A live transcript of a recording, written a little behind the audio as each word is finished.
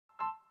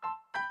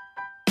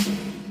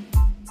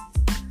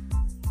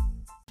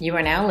You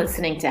are now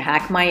listening to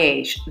Hack My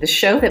Age, the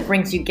show that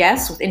brings you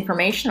guests with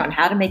information on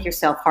how to make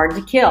yourself hard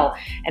to kill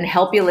and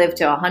help you live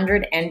to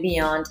 100 and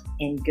beyond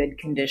in good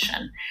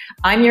condition.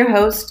 I'm your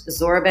host,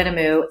 Zora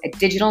Benamou, a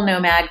digital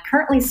nomad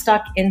currently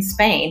stuck in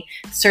Spain,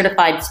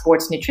 certified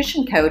sports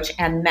nutrition coach,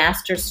 and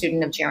master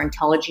student of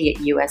gerontology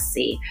at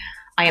USC.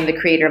 I am the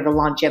creator of the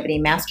Longevity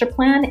Master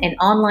Plan, an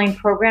online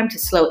program to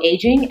slow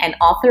aging, and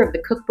author of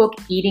the cookbook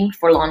Eating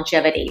for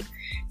Longevity.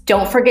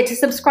 Don't forget to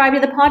subscribe to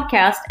the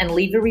podcast and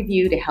leave a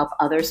review to help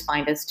others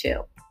find us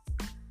too.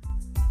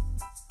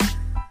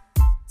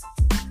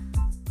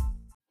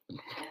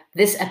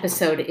 This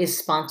episode is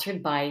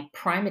sponsored by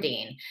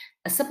Primeadine,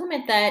 a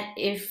supplement that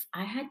if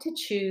I had to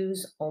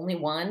choose only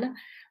one,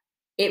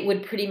 it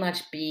would pretty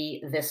much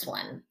be this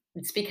one.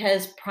 It's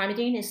because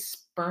Primeadine is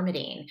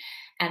spermidine,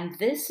 and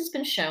this has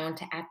been shown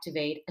to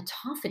activate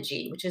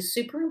autophagy, which is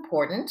super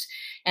important.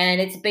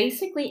 And it's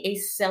basically a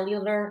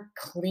cellular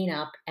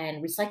cleanup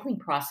and recycling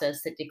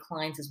process that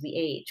declines as we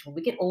age. When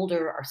we get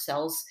older, our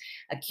cells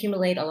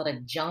accumulate a lot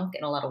of junk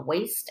and a lot of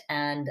waste,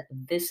 and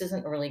this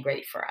isn't really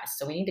great for us.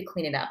 So we need to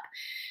clean it up.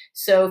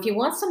 So if you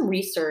want some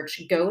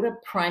research, go to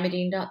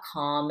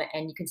primeadine.com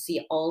and you can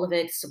see all of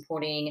it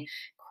supporting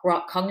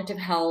cognitive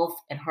health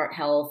and heart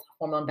health,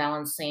 hormone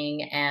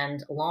balancing,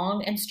 and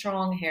long and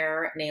strong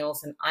hair,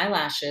 nails, and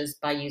eyelashes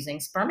by using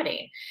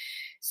spermidine.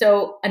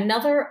 So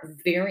another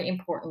very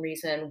important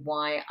reason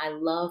why I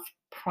love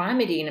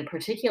Primeadine in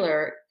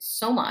particular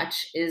so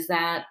much is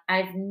that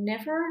I've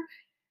never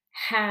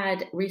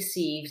had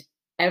received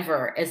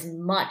ever as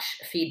much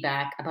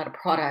feedback about a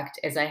product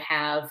as I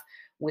have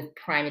with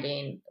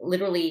Primeadine.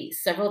 Literally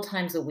several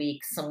times a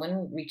week,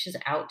 someone reaches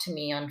out to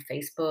me on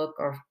Facebook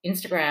or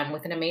Instagram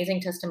with an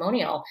amazing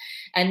testimonial.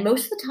 And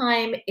most of the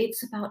time,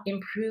 it's about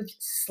improved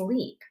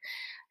sleep.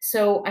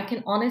 So I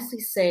can honestly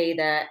say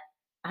that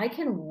I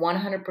can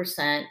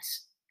 100%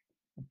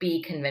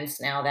 be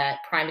convinced now that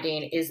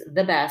Primeadine is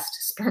the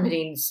best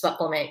spermidine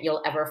supplement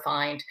you'll ever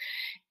find.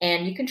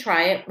 And you can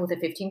try it with a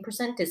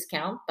 15%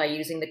 discount by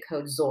using the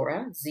code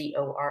ZORA,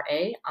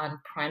 Z-O-R-A, on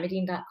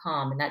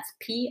Primeadine.com. And that's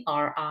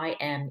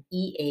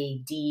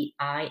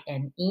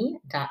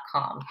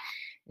Primeadine.com.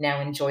 Now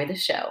enjoy the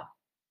show.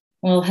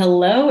 Well,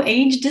 hello,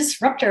 age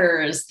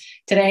disruptors.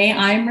 Today,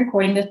 I'm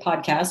recording this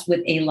podcast with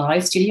a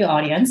live studio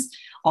audience.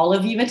 All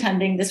of you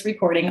attending this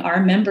recording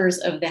are members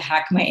of the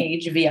Hack My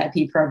Age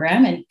VIP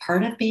program, and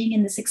part of being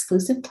in this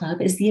exclusive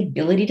club is the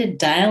ability to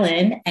dial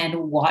in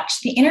and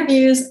watch the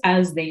interviews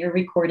as they are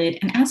recorded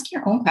and ask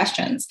your own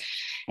questions.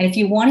 And if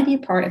you want to be a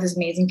part of this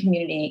amazing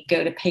community,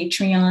 go to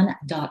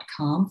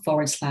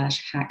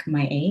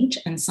patreon.com/hackmyage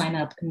and sign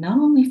up not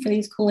only for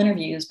these cool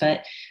interviews,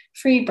 but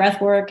free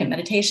breathwork and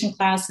meditation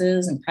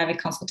classes and private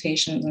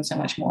consultations and so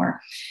much more.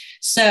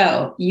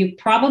 So you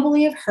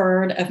probably have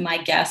heard of my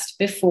guest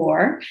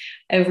before.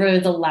 Over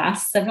the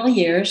last several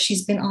years,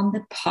 she's been on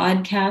the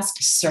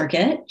podcast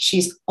circuit.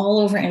 She's all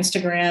over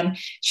Instagram.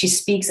 She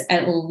speaks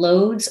at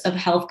loads of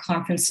health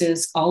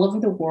conferences all over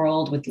the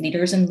world with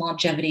leaders in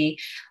longevity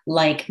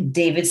like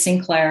David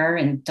Sinclair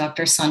and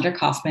Dr. Sandra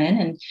Kaufman.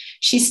 And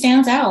she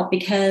stands out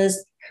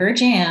because her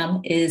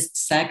jam is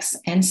sex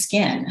and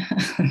skin.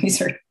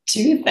 These are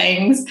two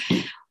things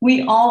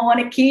we all want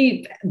to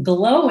keep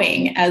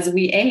glowing as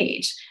we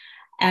age.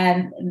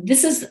 And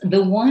this is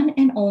the one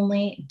and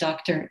only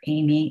Dr.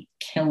 Amy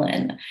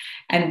Killen.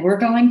 And we're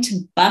going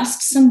to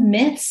bust some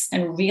myths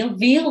and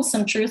reveal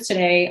some truth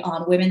today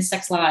on women's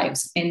sex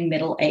lives in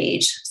middle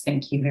age.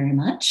 Thank you very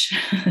much.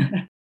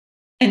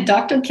 And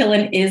Dr.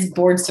 Killen is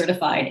board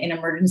certified in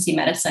emergency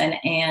medicine,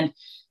 and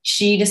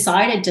she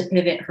decided to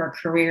pivot her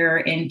career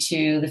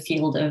into the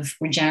field of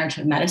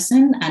regenerative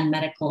medicine and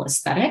medical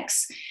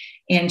aesthetics.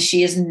 And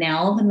she is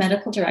now the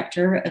medical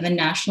director of a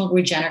national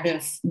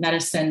regenerative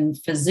medicine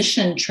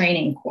physician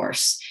training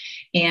course.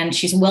 And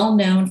she's well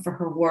known for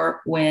her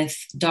work with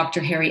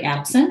Dr. Harry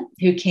Adelson,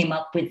 who came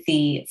up with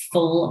the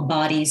full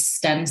body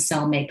stem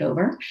cell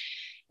makeover.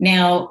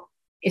 Now,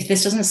 if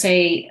this doesn't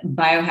say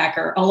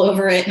biohacker all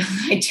over it,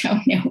 I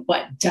don't know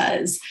what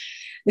does.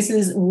 This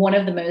is one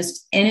of the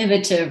most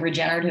innovative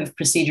regenerative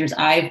procedures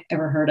I've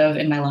ever heard of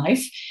in my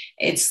life.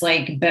 It's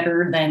like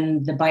better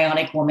than the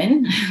bionic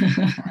woman.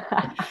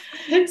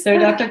 So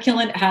Dr.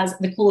 Killen has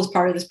the coolest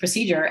part of this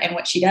procedure. And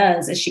what she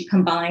does is she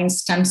combines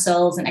stem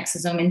cells and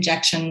exosome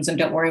injections. And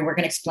don't worry, we're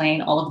going to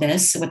explain all of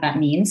this, what that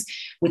means,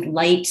 with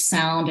light,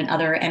 sound, and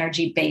other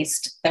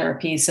energy-based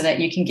therapies so that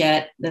you can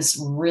get this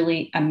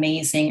really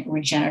amazing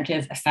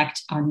regenerative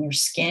effect on your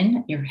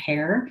skin, your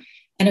hair,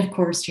 and of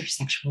course, your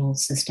sexual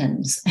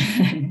systems.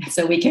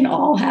 So we can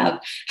all have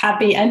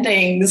happy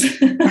endings. Yay!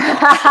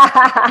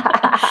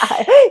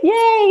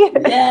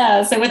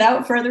 Yeah. So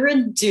without further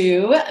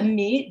ado,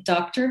 meet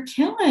Dr.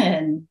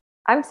 Killen.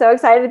 I'm so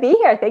excited to be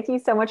here. Thank you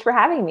so much for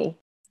having me.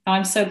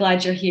 I'm so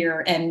glad you're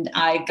here. And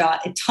I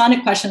got a ton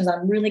of questions.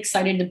 I'm really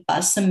excited to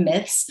bust some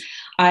myths.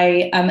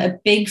 I am a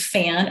big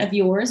fan of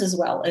yours, as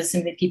well as some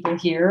of the people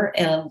here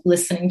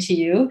listening to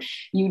you.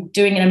 You're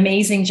doing an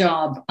amazing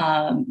job,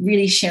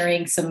 really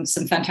sharing some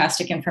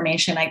fantastic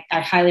information. I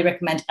highly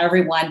recommend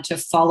everyone to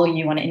follow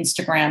you on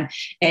Instagram.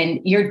 And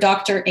you're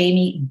Dr.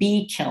 Amy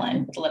B.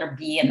 Killen, with the letter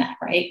B in that,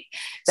 right?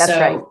 That's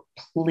right.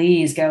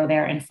 Please go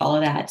there and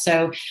follow that.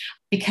 So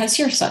because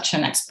you're such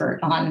an expert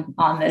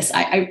on this,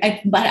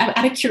 but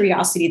out of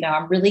curiosity though,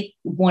 I really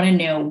want to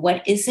know,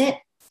 what is it?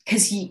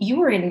 Because you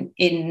were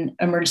in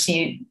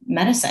emergency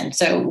medicine.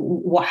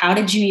 So how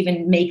did you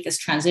even make this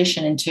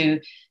transition into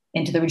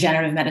the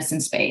regenerative medicine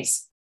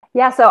space?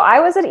 Yeah, so I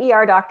was an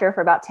ER doctor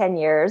for about 10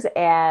 years,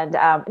 and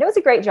it was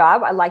a great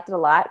job. I liked it a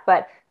lot.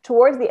 But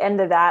towards the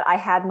end of that, I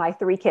had my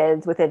 3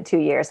 kids within 2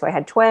 years. So I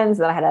had twins,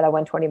 then I had another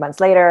one 20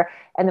 months later.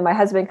 And then my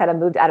husband kind of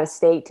moved out of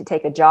state to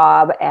take a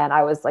job. And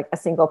I was like a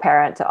single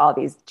parent to all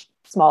these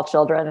small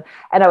children.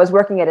 And I was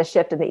working at a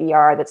shift in the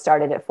ER that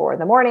started at 4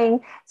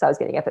 a.m. So I was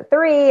getting up at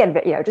 3 and,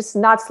 just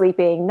not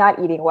sleeping,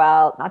 not eating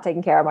well, not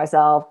taking care of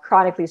myself,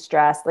 chronically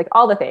stressed, like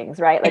all the things,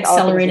 right? Like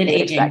accelerated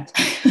aging.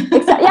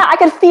 Yeah, I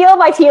could feel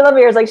my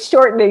telomeres like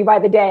shortening by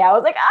the day. I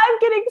was like, I'm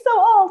getting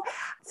so old.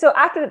 So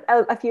after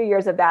a few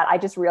years of that, I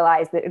just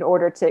realized that in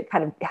order to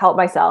kind of help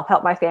myself,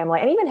 help my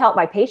family, and even help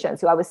my patients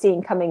who I was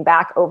seeing coming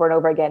back over and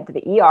over again to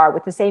the ER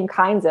with the same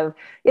kinds of,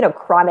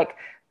 chronic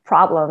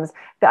problems,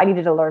 that I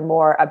needed to learn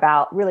more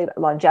about really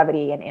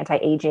longevity and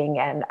anti-aging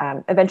and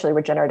eventually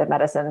regenerative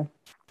medicine.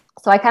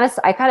 So I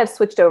kind of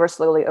switched over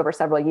slowly over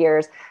several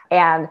years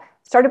and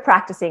started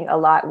practicing a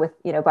lot with,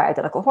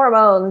 bioidentical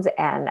hormones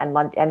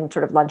and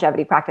sort of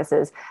longevity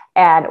practices.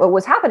 And what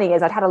was happening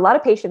is I'd had a lot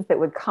of patients that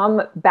would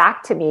come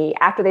back to me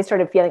after they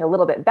started feeling a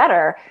little bit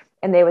better.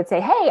 And they would say,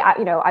 hey,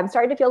 I'm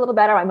starting to feel a little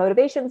better. My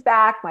motivation's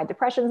back. My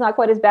depression's not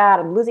quite as bad.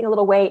 I'm losing a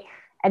little weight.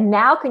 And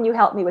now can you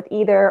help me with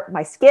either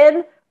my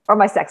skin or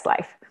my sex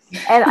life?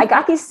 And I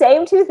got these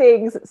same 2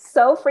 things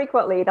so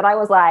frequently that I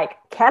was like,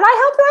 can I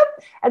help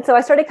them? And so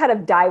I started kind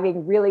of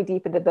diving really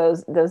deep into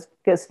those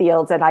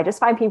fields. And I just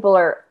find people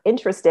are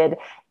interested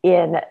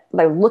in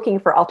like looking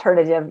for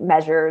alternative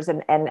measures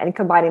and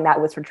combining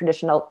that with sort of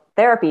traditional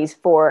therapies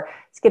for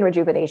skin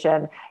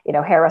rejuvenation,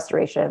 hair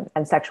restoration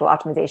and sexual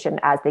optimization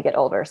as they get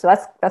older. So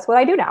that's what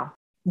I do now.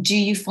 Do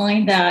you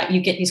find that you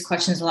get these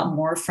questions a lot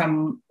more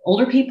from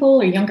older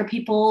people or younger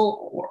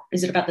people, or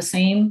is it about the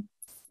same?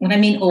 When I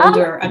mean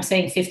older, I'm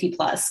saying 50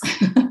 plus.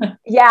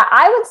 Yeah,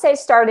 I would say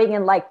starting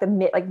in like the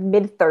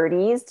mid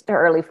 30s to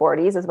early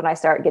 40s is when I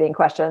start getting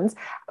questions.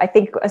 I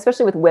think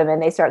especially with women,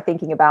 they start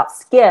thinking about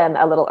skin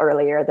a little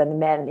earlier than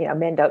men.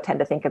 Men don't tend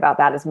to think about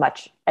that as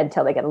much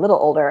until they get a little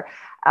older.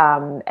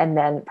 And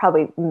then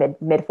probably mid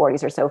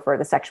 40s or so for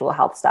the sexual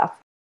health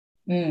stuff.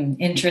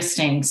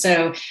 Interesting.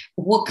 So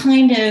what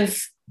kind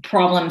of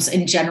problems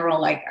in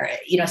general,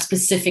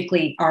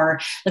 specifically I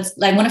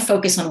want to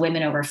focus on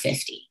women over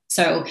 50.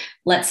 So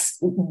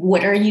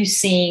what are you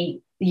seeing,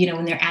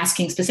 when they're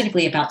asking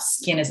specifically about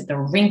skin? Is it the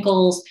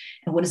wrinkles?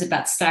 And what is it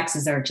about sex?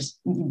 Is there just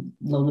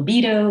low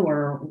libido,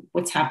 or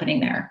what's happening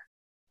there?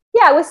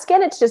 Yeah, with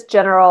skin, it's just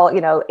general,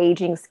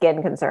 aging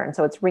skin concerns.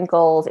 So it's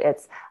wrinkles,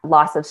 it's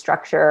loss of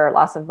structure,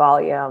 loss of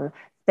volume,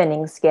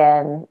 thinning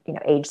skin,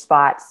 age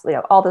spots,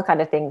 all the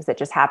kind of things that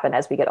just happen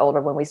as we get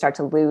older when we start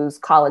to lose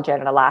collagen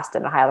and elastin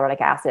and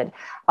hyaluronic acid.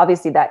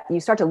 Obviously, that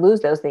you start to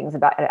lose those things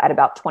at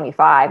about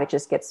 25, it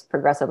just gets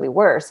progressively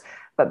worse.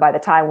 But by the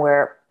time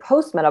we're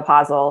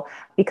postmenopausal,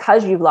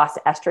 because you've lost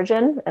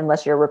estrogen,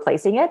 unless you're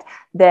replacing it,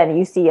 then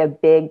you see a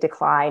big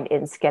decline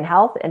in skin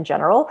health in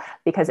general,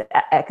 because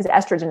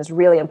estrogen is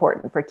really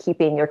important for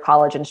keeping your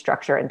collagen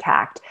structure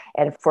intact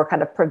and for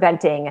kind of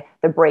preventing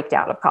the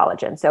breakdown of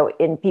collagen. So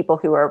in people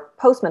who are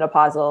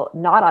postmenopausal,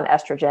 not on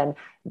estrogen,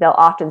 they'll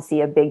often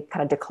see a big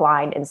kind of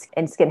decline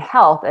in skin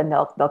health, and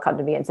they'll come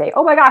to me and say,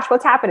 "Oh my gosh,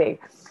 what's happening?"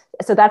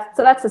 So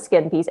that's the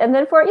skin piece. And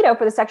then for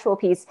the sexual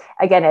piece,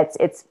 again,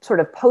 it's sort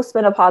of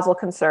postmenopausal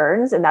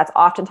concerns, and that's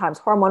oftentimes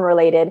hormone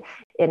related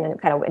in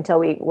kind of until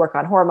we work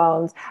on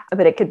hormones.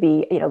 But it could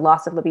be,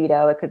 loss of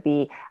libido. It could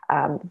be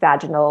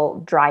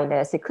vaginal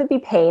dryness. It could be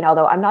pain,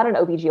 although I'm not an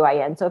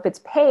OBGYN. So if it's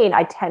pain,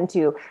 I tend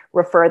to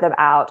refer them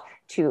out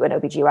to an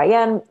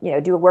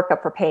OBGYN, do a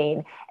workup for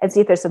pain and see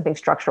if there's something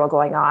structural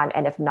going on.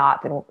 And if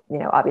not, then,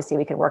 obviously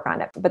we can work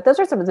on it. But those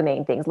are some of the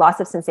main things: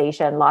 loss of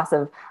sensation, loss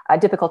of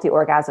difficulty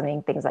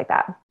orgasming, things like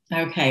that.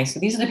 Okay.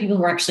 So these are the people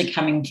who are actually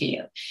coming to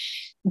you.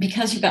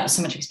 Because you've got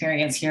so much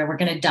experience here, we're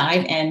going to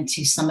dive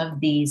into some of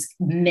these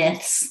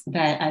myths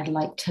that I'd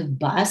like to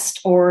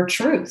bust, or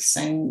truths.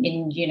 And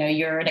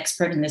you're an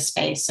expert in this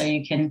space, so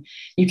you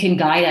can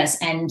guide us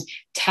and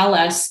tell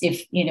us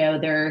if,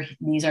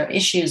 these are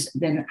issues,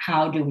 then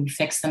how do we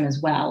fix them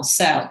as well?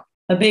 So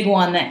a big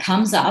one that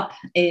comes up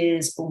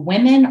is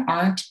women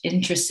aren't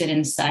interested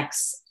in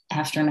sex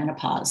after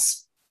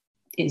menopause.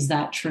 Is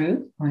that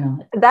true or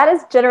not? That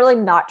is generally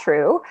not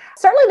true.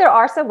 Certainly, there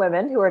are some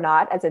women who are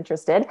not as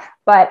interested,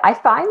 but I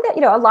find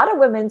that, a lot of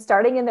women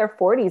starting in their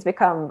 40s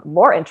become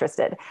more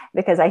interested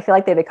because I feel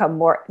like they become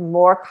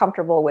more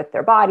comfortable with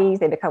their bodies.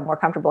 They become more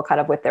comfortable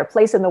kind of with their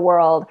place in the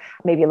world,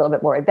 maybe a little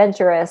bit more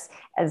adventurous.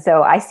 And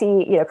so I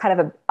see, kind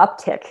of an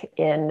uptick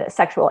in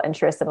sexual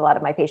interest in a lot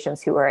of my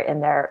patients who are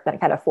in their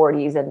kind of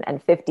 40s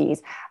and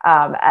 50s,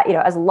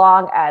 as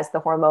long as the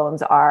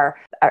hormones are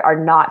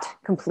not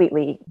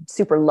completely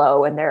super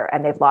low and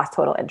they've lost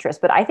total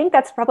interest. But I think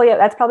that's probably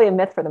a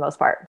myth for the most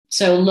part.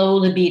 So low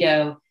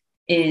libido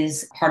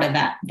is part of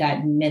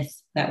that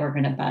myth that we're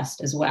going to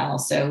bust as well.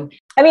 So,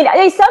 I mean,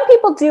 some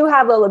people do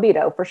have low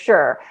libido for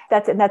sure.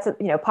 That's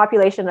a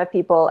population of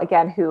people,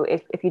 again, who,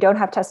 if you don't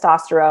have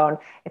testosterone,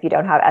 if you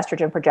don't have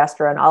estrogen,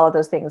 progesterone, all of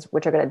those things,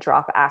 which are going to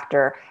drop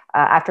after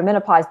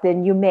menopause,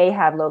 then you may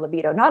have low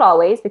libido. Not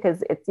always,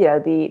 because it's,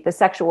 the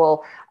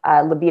sexual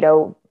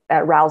libido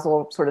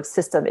arousal sort of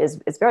system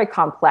is very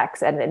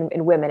complex. And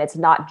in women, it's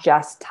not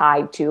just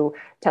tied to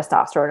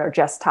testosterone or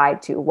just tied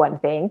to one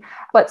thing,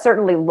 but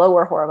certainly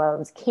lower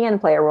hormones can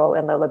play a role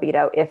in low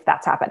libido if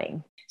that's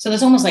happening. So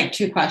there's almost like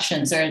two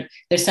questions.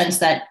 There's sense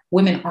that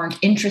women aren't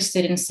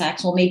interested in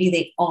sex. Well, maybe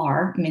they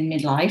are in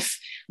midlife,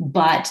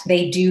 but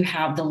they do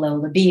have the low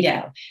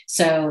libido.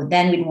 So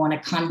then we'd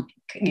want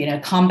to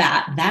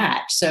combat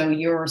that. So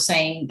you're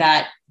saying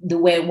that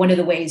one of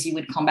the ways you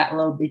would combat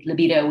low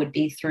libido would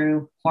be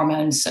through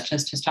hormones such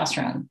as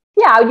testosterone.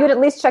 Yeah, you'd at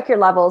least check your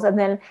levels, and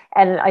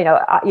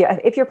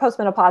if you're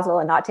postmenopausal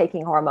and not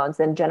taking hormones,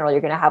 then generally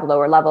you're going to have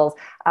lower levels.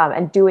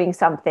 And doing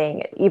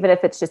something, even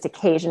if it's just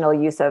occasional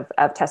use of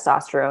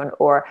testosterone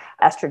or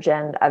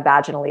estrogen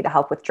vaginally to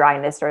help with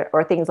dryness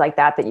or things like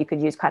that you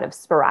could use kind of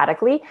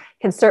sporadically,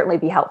 can certainly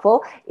be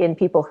helpful in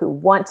people who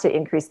want to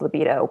increase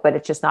libido, but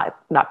it's just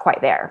not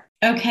quite there.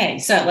 Okay,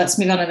 so let's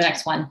move on to the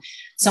next one.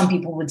 Some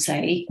people would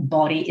say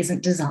body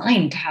isn't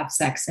designed to have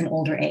sex in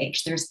older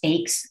age. There's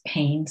aches,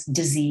 pains,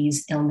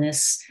 disease,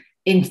 illness,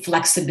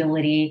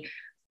 inflexibility.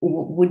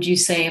 Would you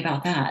say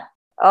about that?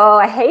 Oh,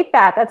 I hate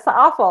that. That's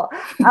awful.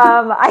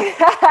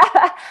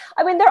 I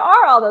mean, there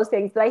are all those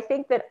things, but I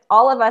think that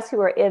all of us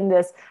who are in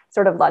this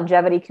sort of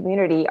longevity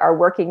community are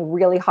working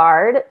really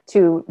hard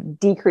to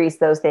decrease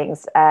those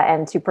things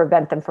and to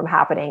prevent them from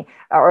happening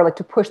or like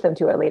to push them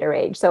to a later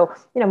age. So,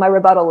 my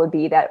rebuttal would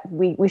be that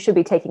we should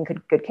be taking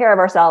good care of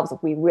ourselves.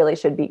 We really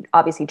should be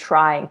obviously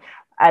trying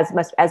as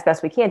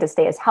best we can to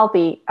stay as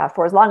healthy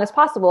for as long as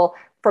possible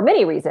for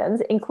many reasons,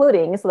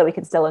 including so that we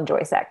can still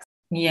enjoy sex.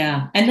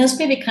 Yeah. And those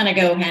maybe kind of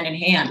go hand in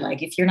hand.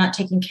 Like if you're not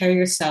taking care of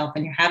yourself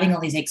and you're having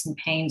all these aches and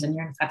pains and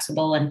you're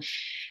inflexible and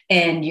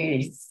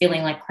you're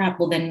feeling like crap,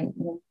 well, then,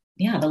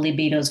 the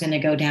libido is going to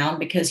go down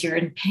because you're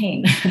in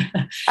pain.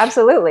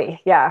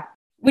 Absolutely. Yeah.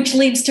 Which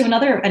leads to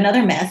another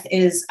myth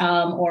is,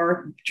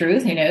 or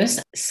truth, who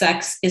knows,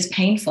 sex is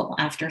painful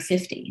after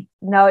 50.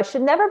 No, it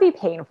should never be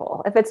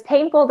painful. If it's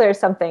painful, there's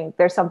something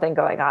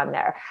going on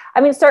there.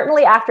 I mean,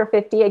 certainly after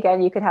 50,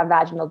 again, you can have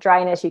vaginal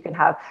dryness, you can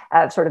have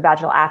sort of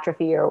vaginal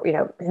atrophy or,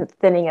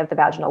 thinning of the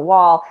vaginal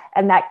wall.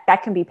 And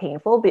that can be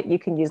painful, but you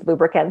can use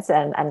lubricants.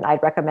 And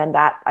I'd recommend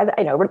that.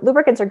 I know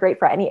lubricants are great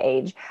for any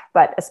age,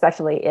 but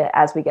especially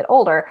as we get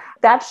older,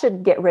 that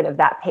should get rid of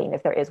that pain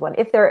if there is one.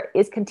 If there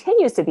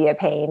continues to be a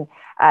pain,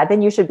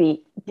 then you should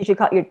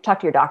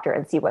talk to your doctor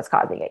and see what's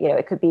causing it.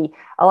 It could be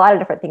a lot of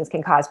different things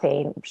can cause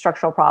pain: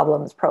 structural problems,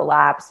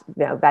 prolapse,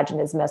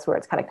 vaginismus, where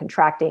it's kind of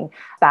contracting,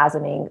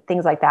 spasming,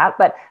 things like that.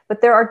 But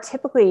there are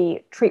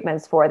typically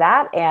treatments for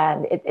that,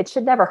 and it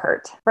should never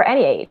hurt for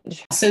any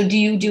age. So do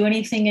you do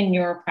anything in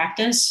your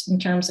practice in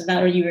terms of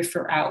that, or you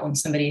refer out when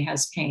somebody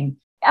has pain?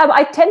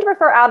 I tend to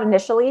refer out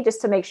initially just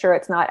to make sure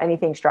it's not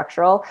anything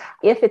structural.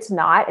 If it's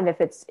not, and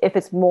if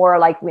it's more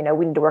like, we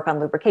need to work on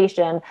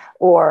lubrication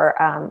or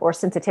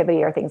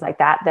sensitivity or things like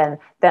that, then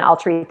I'll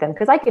treat them,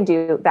 because I can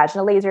do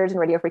vaginal lasers and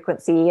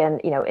radiofrequency and,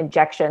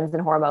 injections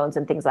and hormones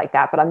and things like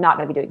that, but I'm not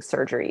going to be doing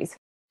surgeries.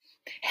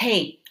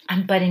 Hey,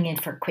 I'm butting in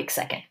for a quick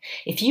second.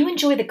 If you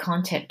enjoy the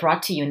content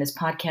brought to you in this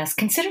podcast,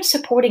 consider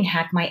supporting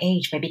Hack My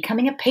Age by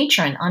becoming a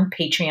patron on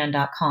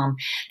patreon.com.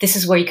 This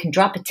is where you can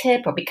drop a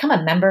tip or become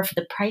a member for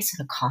the price of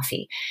a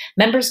coffee.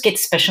 Members get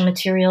special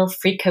material,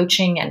 free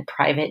coaching, and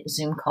private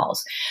Zoom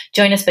calls.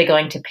 Join us by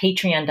going to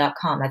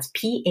patreon.com. That's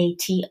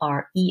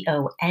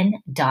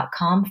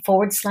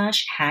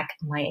patreon.com/Hack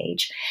My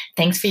Age.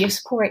 Thanks for your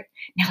support.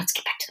 Now let's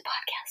get back to the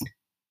podcast.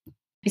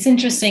 It's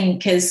interesting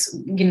because,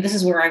 this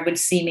is where I would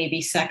see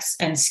maybe sex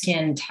and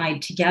skin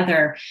tied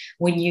together.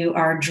 When you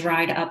are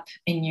dried up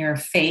in your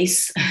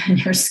face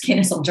and your skin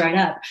is all dried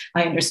up,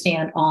 I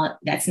understand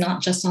that's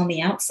not just on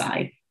the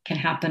outside, can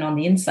happen on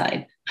the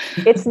inside.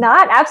 It's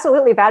not.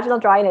 Absolutely. Vaginal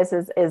dryness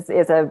is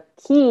a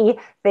key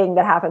thing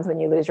that happens when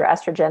you lose your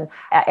estrogen.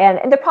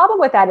 And the problem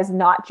with that is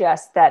not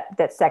just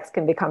that sex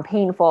can become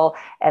painful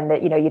and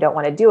that, you don't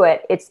want to do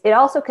it. It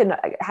also can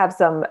have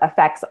some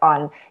effects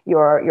on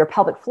your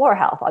pelvic floor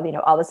health. All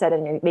of a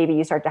sudden, maybe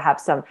you start to have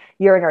some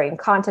urinary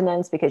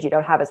incontinence because you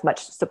don't have as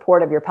much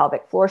support of your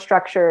pelvic floor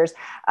structures.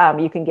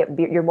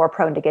 You're more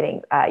prone to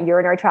getting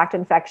urinary tract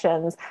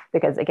infections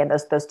because, again,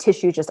 those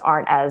tissues just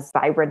aren't as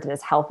vibrant and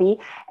as healthy.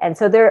 And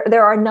so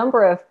there are a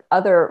number of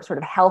other sort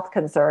of health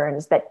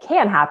concerns that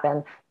can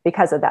happen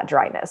because of that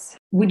dryness.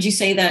 Would you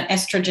say that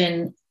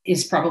estrogen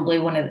is probably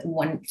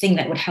one thing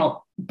that would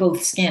help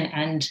both skin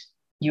and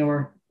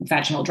your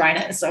vaginal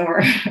dryness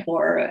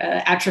or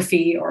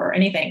atrophy or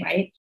anything,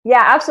 right?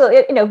 Yeah,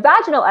 absolutely.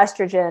 Vaginal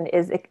estrogen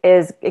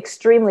is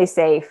extremely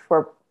safe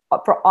for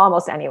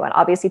almost anyone.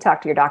 Obviously,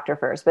 talk to your doctor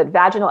first, but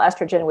vaginal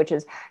estrogen, which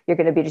is you're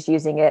going to be just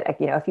using it,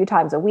 a few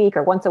times a week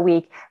or once a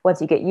week.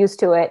 Once you get used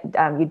to it,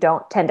 you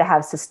don't tend to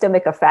have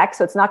systemic effects.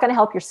 So it's not going to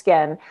help your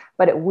skin,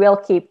 but it will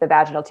keep the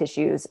vaginal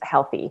tissues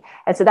healthy.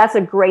 And so that's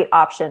a great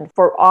option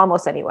for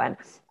almost anyone.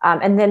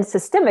 And then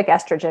systemic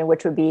estrogen,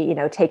 which would be,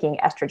 taking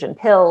estrogen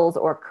pills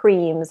or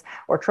creams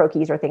or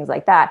troches or things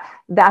like that.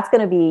 That's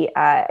going to be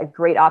a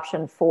great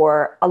option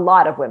for a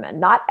lot of women.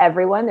 Not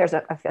everyone. There's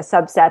a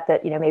subset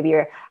that, maybe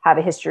you have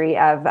a history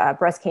of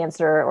breast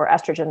cancer or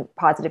estrogen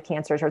positive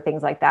cancers or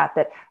things like that,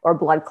 or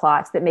blood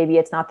clots, that maybe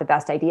it's not the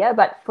best idea.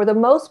 But for the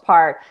most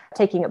part,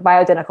 taking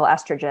bioidentical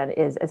estrogen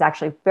is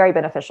actually very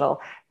beneficial,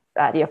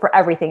 for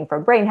everything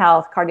from brain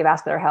health,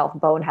 cardiovascular health,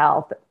 bone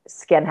health,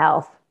 skin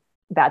health,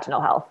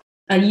 vaginal health.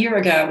 A year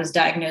ago, I was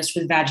diagnosed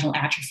with vaginal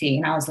atrophy,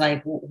 and I was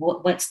like,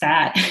 what's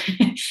that?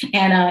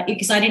 And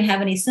because I didn't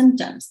have any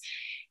symptoms,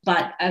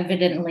 but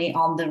evidently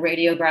on the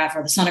radiograph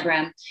or the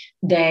sonogram,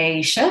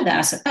 they showed that.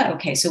 I said, oh,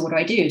 okay, so what do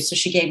I do? So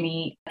she gave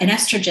me an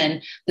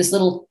estrogen, this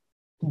little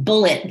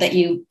bullet that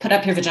you put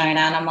up your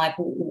vagina. And I'm like,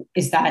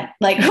 is that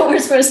like what we're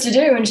supposed to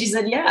do? And she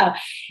said, yeah.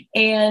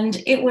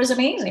 And it was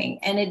amazing.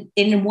 And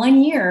in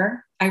 1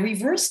 year, I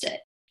reversed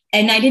it.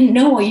 And I didn't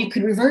know you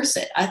could reverse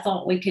it. I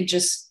thought we could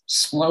just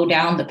slow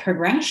down the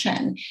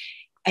progression.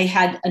 I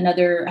had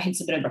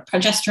submitted a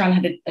progesterone,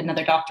 had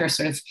another doctor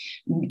sort of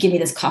give me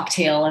this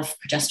cocktail of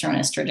progesterone,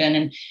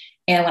 estrogen.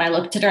 And when I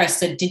looked at her, I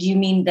said, did you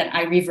mean that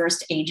I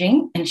reversed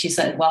aging? And she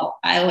said, well,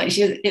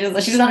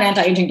 she's not an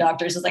anti-aging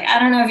doctor. She's like, I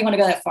don't know if you want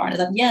to go that far. And I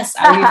said, yes,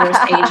 I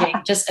reversed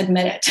aging. Just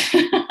admit it.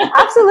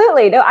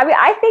 Absolutely. No, I mean,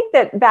 I think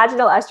that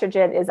vaginal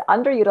estrogen is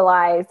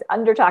underutilized,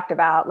 under talked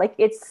about. Like,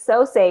 it's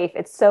so safe.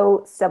 It's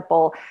so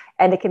simple.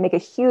 And it can make a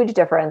huge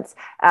difference.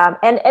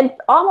 And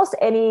almost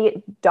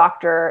any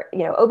doctor,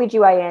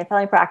 OBGYN,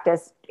 family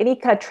practice, any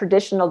kind of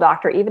traditional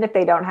doctor, even if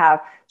they don't have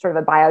sort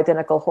of a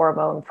bioidentical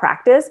hormone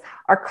practice,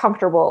 are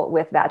comfortable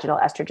with vaginal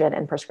estrogen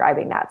and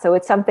prescribing that. So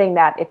it's something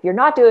that if you're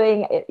not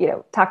doing it,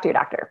 talk to your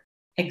doctor.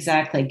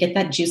 Exactly. Get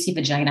that juicy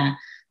vagina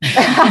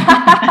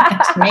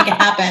to make it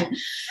happen.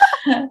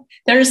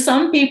 There's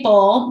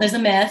a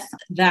myth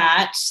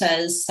that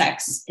says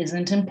sex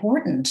isn't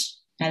important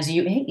as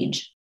you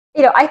age.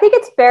 I think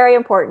it's very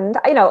important.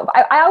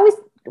 I always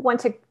want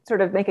to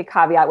sort of make a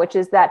caveat, which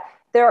is that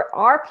there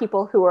are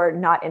people who are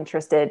not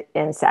interested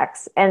in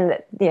sex, and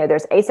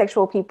there's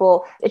asexual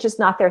people. It's just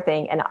not their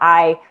thing. And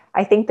I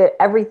think that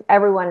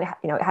everyone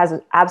has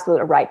an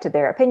absolute right to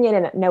their opinion,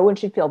 and no one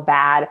should feel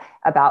bad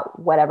about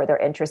whatever their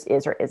interest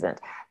is or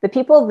isn't. The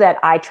people that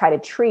I try to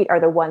treat are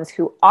the ones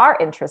who are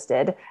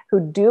interested,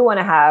 who do want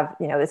to have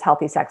this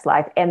healthy sex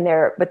life,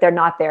 but they're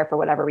not there for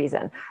whatever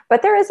reason.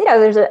 But there's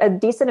a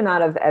decent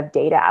amount of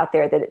data out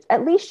there that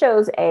at least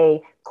shows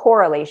a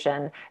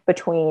correlation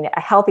between a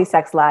healthy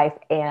sex life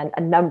and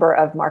a number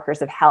of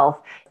markers of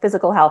health: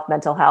 physical health,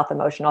 mental health,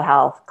 emotional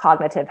health,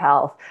 cognitive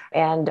health,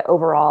 and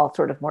overall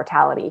sort of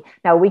mortality.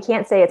 Now, we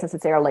can't say it's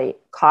necessarily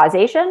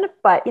causation,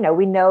 but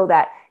we know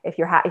that if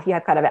you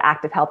have kind of an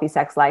active, healthy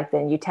sex life,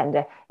 then it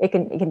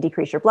can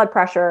decrease your blood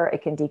pressure,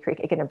 it can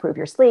improve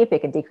your sleep,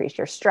 it can decrease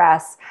your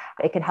stress,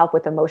 it can help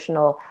with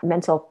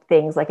mental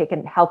things, like it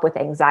can help with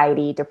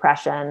anxiety,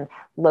 depression,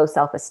 low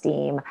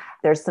self-esteem.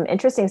 There's some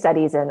interesting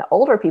studies in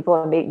older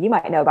people, and maybe you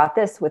might know about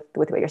this with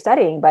what you're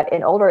studying, but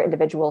in older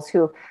individuals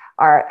who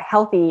are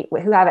healthy,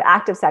 who have an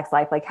active sex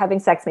life, like having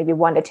sex maybe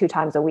 1 to 2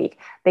 times a week,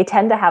 they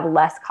tend to have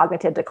less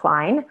cognitive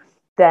decline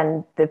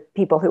than the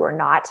people who are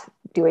not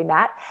doing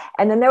that.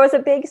 And then there was a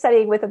big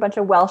study with a bunch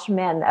of Welsh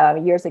men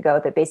years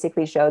ago that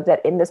basically showed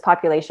that in this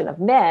population of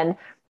men,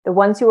 the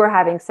ones who were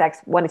having sex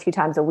 1 to 2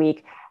 times a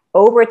week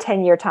over a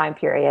 10-year time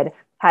period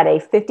had a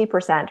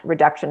 50%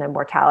 reduction in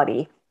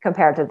mortality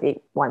compared to the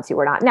ones who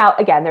were not. Now,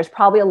 again, there's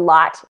probably a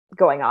lot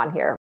going on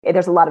here.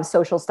 There's a lot of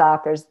social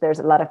stuff. There's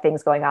a lot of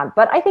things going on.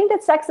 But I think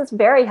that sex is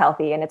very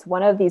healthy, and it's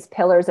one of these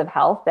pillars of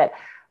health that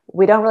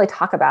we don't really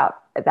talk about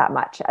that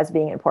much as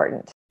being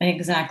important.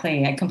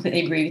 Exactly. I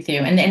completely agree with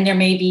you. And there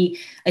may be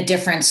a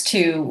difference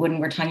too when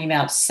we're talking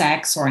about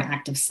sex or an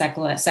active sex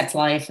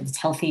life, if it's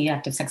healthy,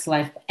 active sex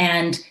life,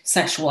 and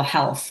sexual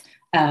health.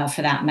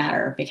 for that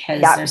matter,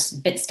 because there's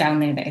bits down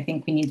there that I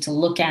think we need to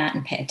look at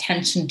and pay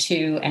attention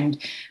to. And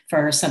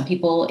for some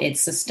people,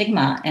 it's a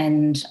stigma.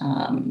 And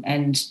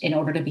in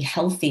order to be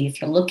healthy,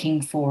 if you're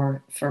looking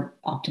for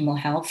optimal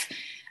health,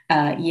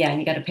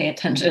 you got to pay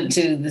attention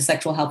to the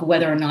sexual health,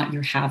 whether or not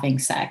you're having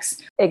sex.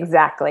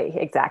 Exactly.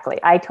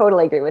 I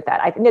totally agree with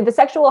that. The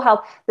sexual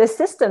health, the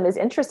system is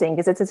interesting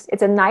because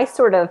it's a nice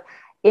sort of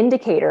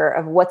indicator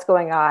of what's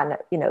going on,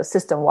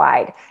 system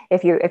wide.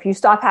 If you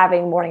stop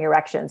having morning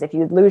erections, if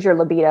you lose your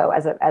libido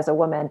as a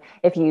woman,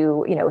 if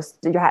you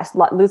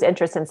lose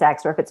interest in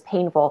sex, or if it's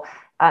painful,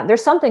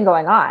 there's something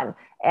going on.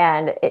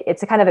 And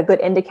it's a kind of a good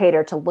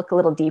indicator to look a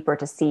little deeper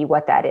to see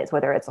what that is,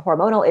 whether it's a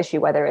hormonal issue,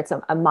 whether it's a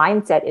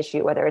mindset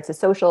issue, whether it's a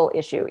social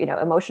issue,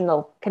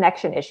 emotional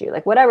connection issue,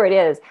 like whatever it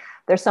is,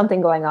 there's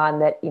something going on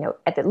that,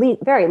 at the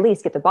very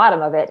least get the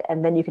bottom of it.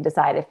 And then you can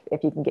decide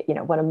if you can get,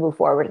 want to move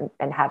forward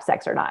and have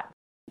sex or not.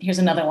 Here's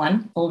another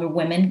one. Older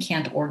women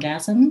can't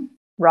orgasm.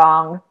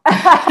 Wrong.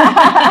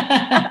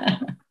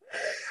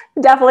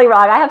 Definitely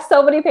wrong. I have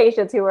so many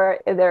patients who are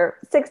in their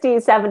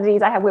 60s,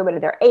 70s. I have women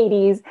in their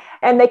 80s,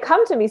 and they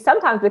come to me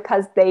sometimes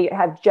because they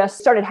have just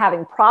started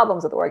having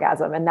problems with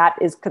orgasm, and that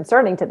is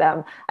concerning to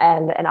them.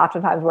 And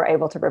oftentimes we're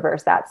able to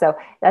reverse that. So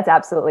that's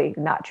absolutely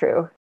not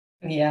true.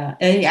 Yeah,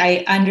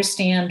 I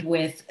understand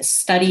with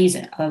studies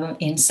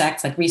in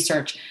sex, like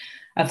research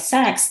of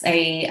sex,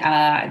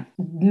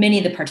 many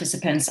of the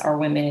participants are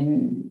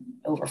women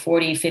over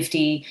 40,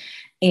 50,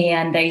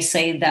 and they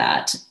say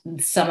that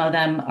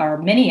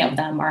many of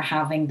them are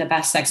having the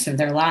best sex of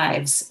their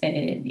lives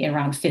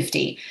around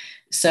 50.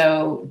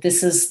 So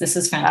this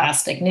is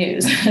fantastic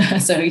news.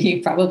 So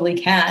you probably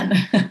can.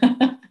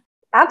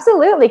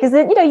 Absolutely. Because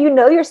then, you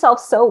know yourself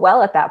so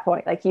well at that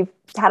point. Like you've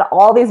had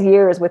all these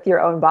years with your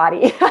own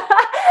body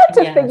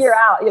to figure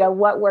out,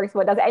 what works,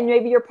 what doesn't. And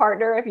maybe your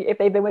partner, if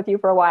they've been with you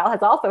for a while,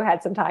 has also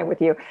had some time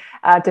with you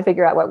to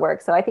figure out what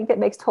works. So I think that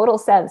makes total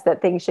sense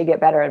that things should get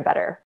better and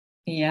better.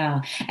 Yeah.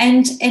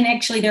 And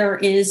actually there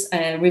is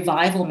a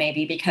revival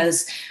maybe,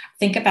 because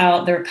think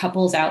about, there are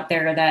couples out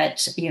there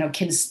that,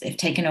 kids have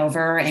taken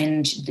over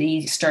and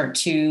they start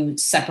to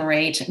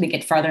separate. They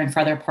get farther and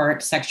farther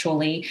apart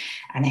sexually,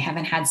 and they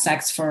haven't had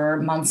sex for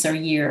months or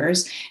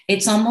years.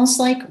 It's almost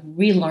like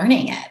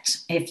relearning it.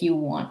 If you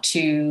want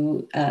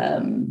to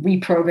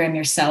reprogram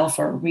yourself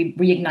or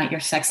reignite your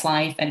sex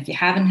life. And if you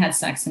haven't had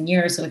sex in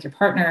years with your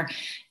partner,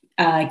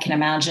 I can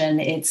imagine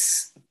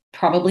it's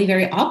probably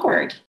very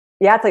awkward.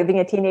 Yeah, it's like being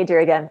a teenager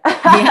again.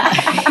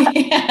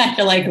 Yeah.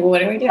 You're like, what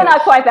do we do?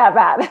 Not quite that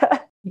bad.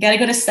 You got to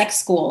go to sex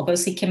school, go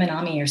see Kim and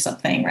Ami or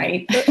something,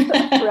 right?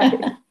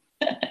 Right.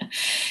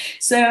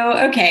 So,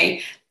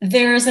 okay,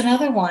 there's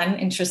another one,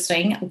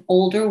 interesting.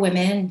 Older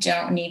women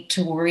don't need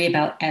to worry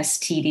about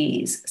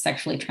STDs,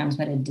 sexually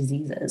transmitted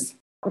diseases.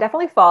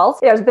 Definitely false.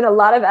 There's been a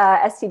lot of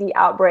STD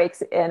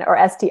outbreaks or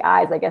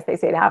STIs, I guess they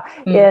say now,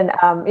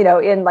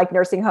 in like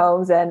nursing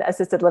homes and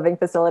assisted living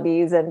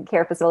facilities and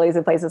care facilities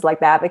and places like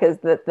that, because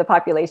the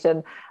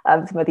population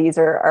of some of these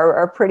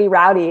are pretty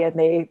rowdy and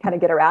they kind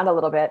of get around a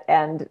little bit.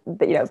 And,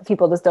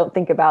 people just don't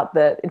think about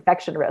the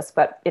infection risk,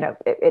 but,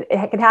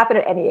 it can happen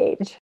at any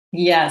age.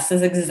 Yes,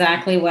 this is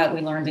exactly what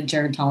we learned in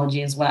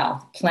gerontology as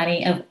well.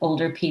 Plenty of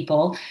older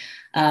people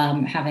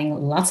having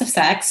lots of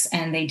sex,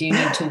 and they do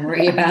need to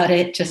worry about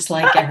it just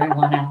like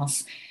everyone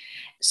else.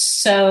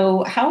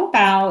 So how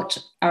about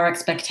our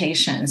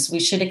expectations? We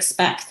should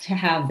expect to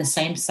have the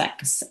same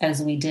sex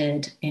as we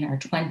did in our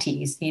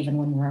 20s, even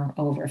when we're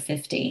over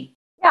 50.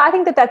 Yeah, I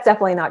think that's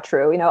definitely not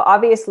true.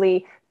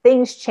 Obviously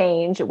things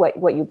change, what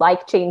you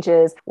like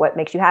changes, what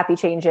makes you happy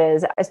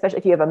changes, especially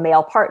if you have a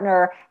male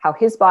partner, how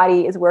his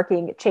body is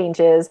working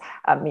changes.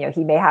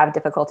 He may have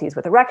difficulties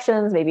with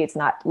erections. Maybe it's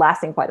not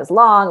lasting quite as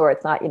long, or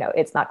it's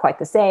not quite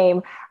the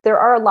same. There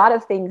are a lot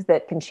of things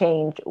that can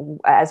change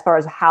as far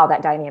as how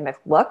that dynamic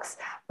looks,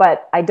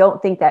 but I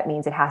don't think that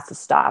means it has to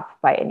stop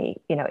by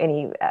any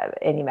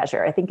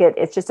measure. I think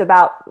it's just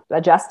about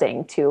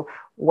adjusting to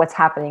what's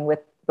happening with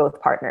both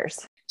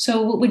partners.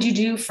 So what would you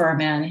do for a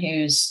man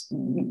who's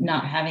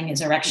not having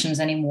his erections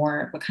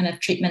anymore? What kind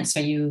of treatments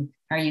are you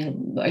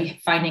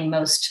finding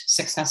most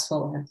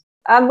successful with?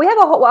 We have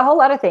a whole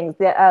lot of things.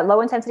 The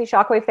low intensity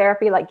shockwave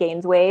therapy, like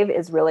Gainswave,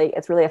 it's really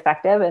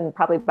effective, and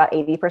probably about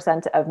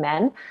 80% of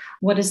men.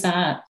 What is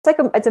that?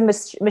 It's a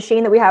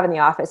machine that we have in the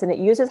office, and it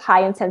uses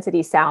high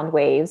intensity sound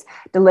waves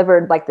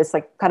delivered like this,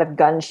 like kind of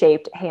gun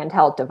shaped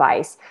handheld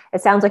device.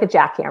 It sounds like a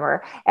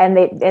jackhammer,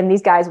 and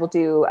these guys will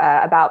do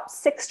about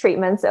 6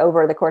 treatments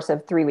over the course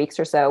of 3 weeks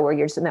or so, where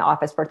you're just in the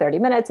office for 30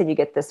 minutes and you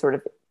get this sort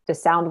of the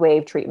sound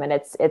wave treatment.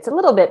 It's a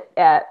little bit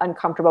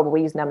uncomfortable, but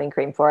we use numbing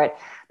cream for it.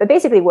 But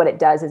basically what it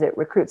does is it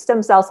recruits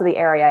stem cells to the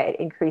area. It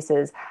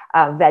increases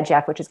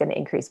VEGF, which is going to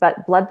increase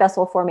blood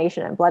vessel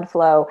formation and blood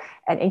flow,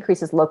 and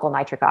increases local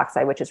nitric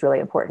oxide, which is really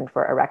important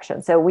for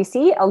erection. So we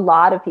see a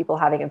lot of people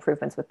having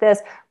improvements with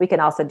this. We can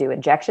also do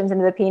injections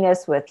into the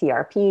penis with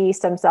PRP,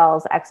 stem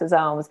cells,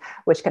 exosomes,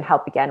 which can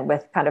help again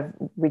with kind of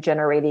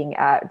regenerating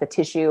the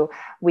tissue.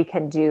 We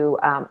can do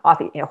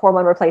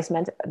hormone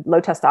replacement. Low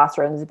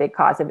testosterone is a big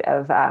cause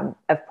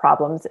of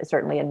problems,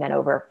 certainly in men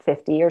over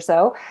 50 or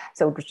so.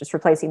 So just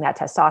replacing that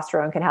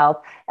testosterone can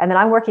help. And then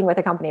I'm working with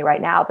a company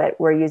right now that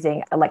we're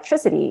using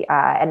electricity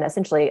and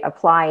essentially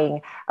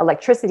applying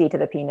electricity to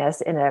the penis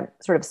in a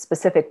sort of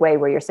specific way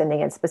where you're sending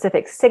in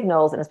specific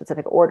signals in a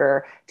specific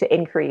order to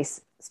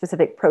increase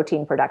specific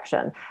protein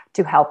production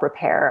to help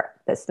repair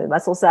the smooth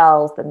muscle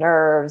cells, the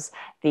nerves,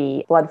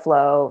 the blood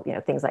flow,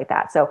 things like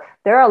that. So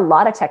there are a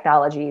lot of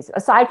technologies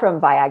aside from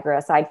Viagra,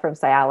 aside from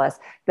Cialis,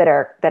 that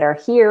are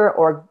here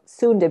or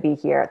soon to be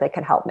here that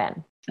can help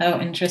men. Oh,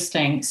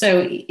 interesting.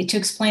 So to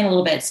explain a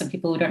little bit, some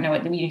people who don't know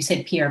what you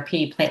said,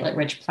 PRP,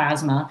 platelet-rich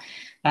plasma.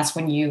 That's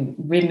when you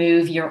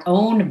remove your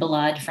own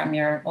blood from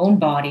your own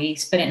body,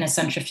 spit it in a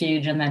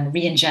centrifuge, and then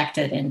re-inject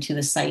it into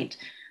the site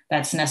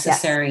that's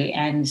necessary.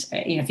 Yes.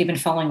 And, if you've been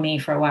following me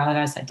for a while,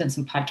 I've done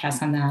some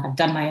podcasts on that. I've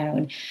done my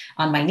own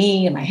on my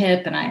knee and my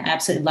hip, and I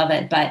absolutely love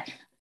it. But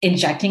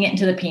injecting it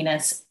into the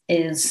penis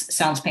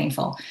sounds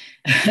painful.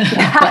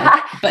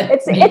 but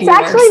it's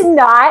actually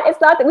not. It's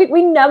not that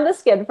we numb the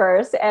skin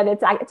first, and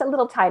it's a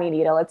little tiny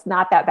needle. It's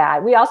not that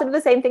bad. We also do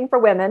the same thing for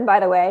women, by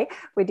the way.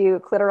 We do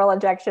clitoral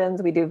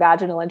injections, we do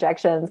vaginal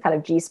injections, kind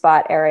of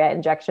G-spot area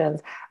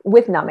injections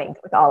with numbing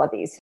with all of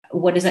these.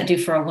 What does that do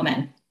for a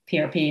woman?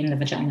 PRP in the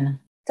vagina?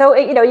 So,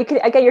 you can,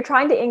 again, you're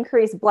trying to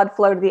increase blood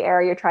flow to the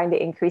area. You're trying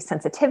to increase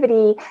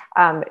sensitivity,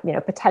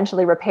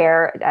 potentially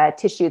repair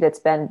tissue that's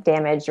been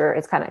damaged or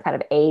is kind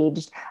of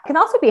aged. It can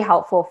also be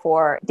helpful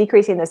for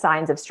decreasing the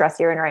signs of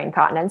stress urinary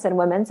incontinence in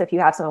women. So if you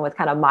have someone with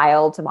kind of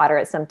mild to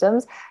moderate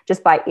symptoms,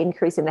 just by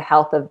increasing the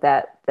health of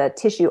the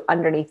tissue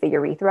underneath the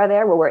urethra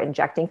there, where we're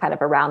injecting kind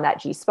of around that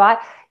G-spot,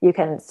 you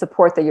can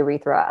support the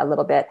urethra a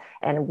little bit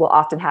and we'll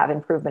often have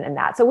improvement in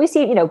that. So we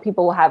see,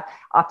 people will have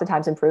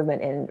oftentimes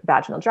improvement in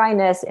vaginal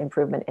dryness,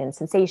 improvement in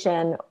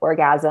sensation,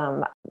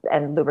 orgasm,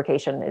 and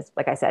lubrication is,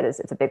 like I said,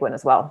 it's a big one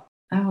as well.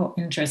 Oh,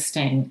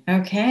 interesting.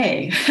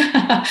 Okay.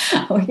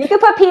 You can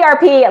put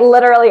PRP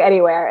literally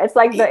anywhere. It's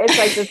like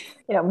this,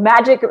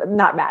 magic,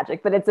 not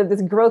magic, but it's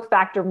this growth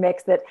factor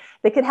mix that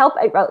can help,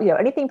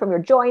 anything from your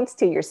joints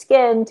to your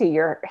skin, to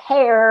your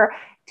hair,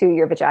 to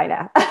your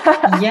vagina.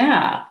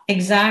 Yeah,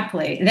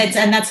 exactly.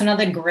 That's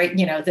another great,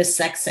 the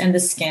sex and the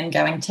skin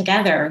going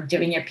together,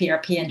 doing your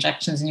PRP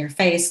injections in your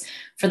face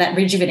for that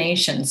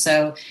rejuvenation.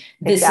 So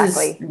this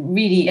is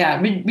really,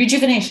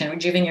 rejuvenating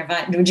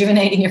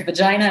your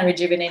vagina,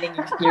 rejuvenating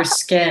your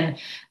skin.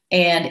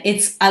 And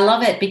I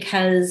love it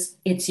because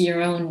it's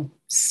your own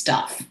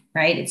stuff,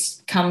 right? It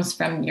comes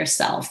from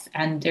yourself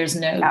and there's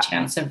no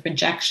chance of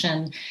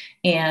rejection.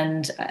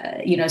 And,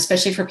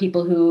 especially for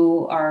people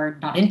who are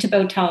not into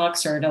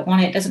Botox or don't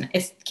want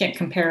it, can't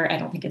compare. I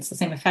don't think it's the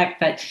same effect,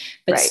 but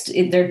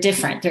right. They're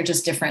different. They're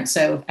just different.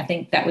 So I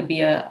think that would be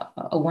a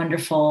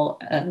wonderful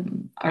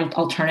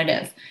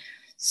alternative.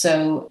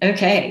 So,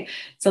 okay.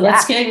 So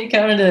let's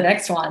go to the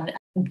next one.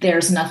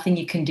 There's nothing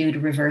you can do to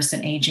reverse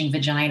an aging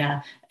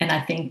vagina. And I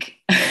think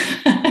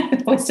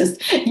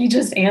you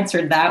just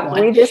answered that one.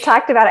 We just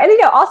talked about it.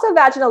 And, also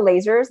vaginal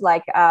lasers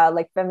like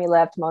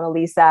Femilift, Mona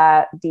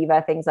Lisa,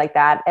 Diva, things like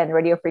that, and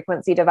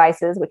radiofrequency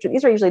devices, which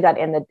these are usually done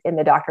in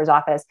the doctor's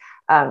office,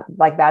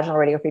 like vaginal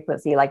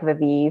radiofrequency, like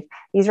Viviv.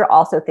 These are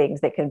also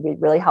things that can be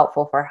really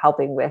helpful for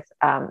helping with,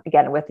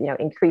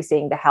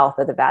 increasing the health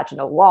of the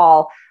vaginal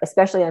wall,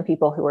 especially in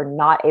people who are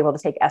not able to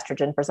take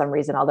estrogen for some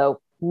reason,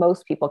 although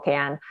most people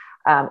can.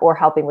 Or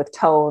helping with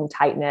tone,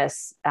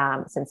 tightness,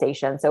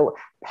 sensation. So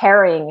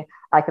pairing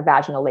like a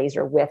vaginal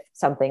laser with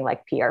something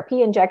like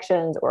PRP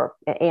injections or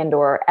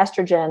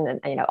estrogen,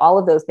 and all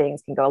of those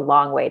things can go a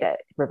long way to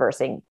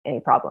reversing any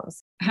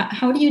problems.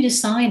 How do you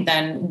decide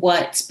then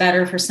what's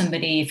better for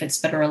somebody? If it's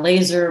better a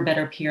laser,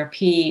 better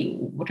PRP,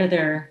 what are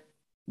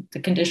the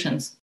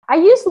conditions? I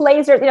use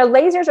lasers.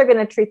 Lasers are going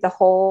to treat the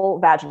whole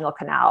vaginal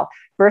canal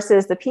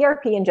versus the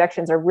PRP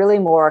injections are really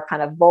more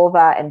kind of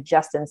vulva and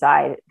just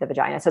inside the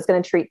vagina. So it's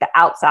going to treat the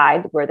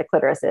outside where the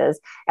clitoris is,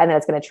 and then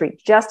it's going to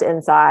treat just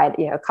inside,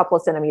 a couple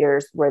of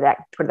centimeters where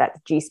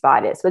that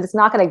G-spot is. So it's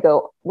not going to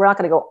go, we're not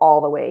going to go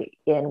all the way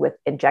in with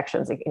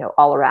injections,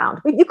 all around.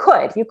 You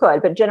could,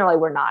 but generally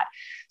we're not.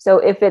 So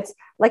if it's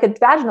like a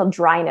vaginal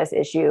dryness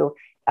issue,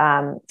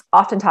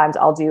 oftentimes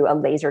I'll do a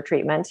laser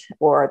treatment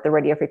or the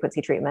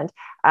radiofrequency treatment,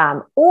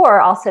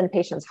 or I'll send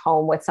patients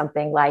home with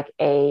something like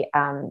a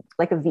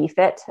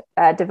VFit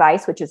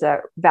device, which is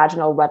a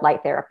vaginal red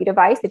light therapy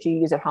device that you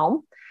use at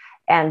home.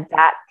 And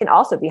that can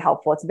also be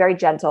helpful. It's very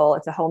gentle.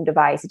 It's a home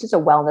device. It's just a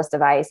wellness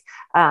device.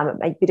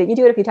 You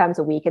do it a few times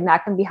a week, and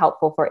that can be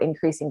helpful for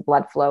increasing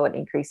blood flow and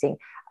increasing,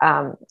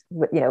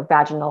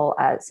 vaginal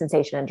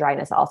sensation and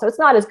dryness also. It's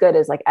not as good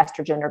as like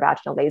estrogen or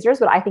vaginal lasers,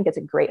 but I think it's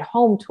a great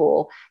home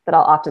tool that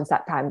I'll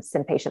oftentimes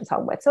send patients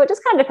home with. So it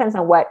just kind of depends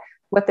on what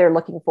they're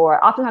looking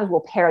for. Oftentimes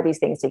we'll pair these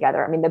things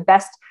together. I mean, the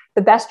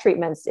best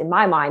treatments in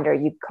my mind are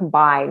you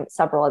combine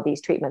several of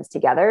these treatments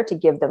together to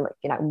give them,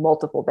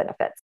 multiple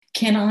benefits.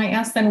 Can I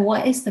ask then,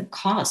 what is the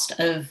cost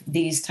of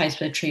these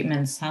types of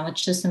treatments? How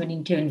much does somebody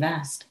need to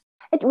invest?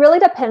 It really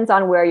depends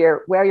on where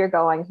you're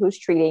going, who's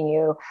treating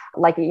you.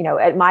 Like,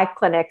 at my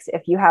clinics,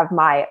 if you have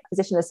my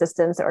physician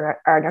assistants or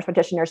nurse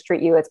practitioners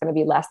treat you, it's going to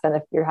be less than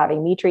if you're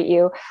having me treat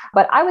you.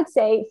 But I would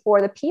say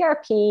for the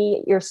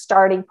PRP, you're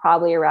starting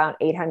probably around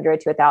 $800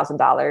 to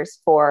 $1,000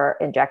 for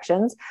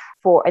injections.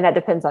 And that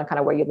depends on kind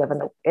of where you live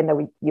in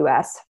the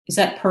US. Is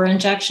that per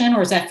injection,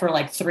 or is that for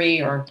like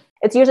 3 or?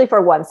 It's usually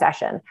for one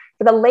session.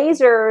 For the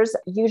lasers,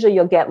 usually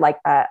you'll get like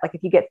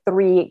if you get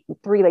three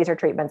laser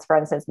treatments, for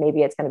instance,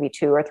 maybe it's going to be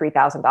 $2,000 or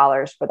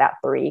 $3,000 for that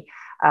 3.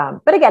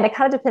 But again, it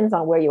kind of depends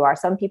on where you are.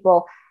 Some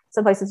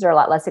places are a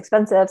lot less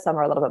expensive, some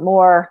are a little bit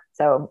more.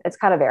 So it's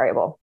kind of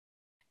variable.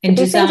 And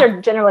these things are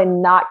generally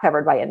not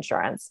covered by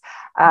insurance,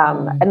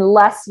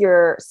 unless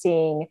you're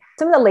seeing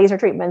some of the laser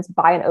treatments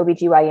by an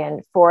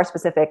OBGYN for a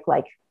specific,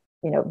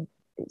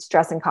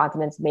 stress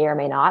incontinence may or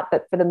may not.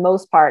 But for the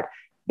most part,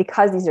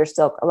 because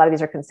a lot of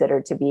these are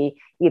considered to be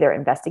either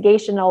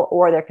investigational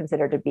or they're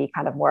considered to be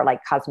kind of more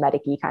like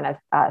cosmetic-y kind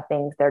of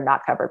things, they're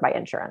not covered by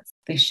insurance.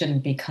 They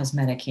shouldn't be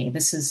cosmetic-y.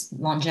 This is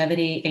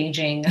longevity,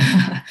 aging,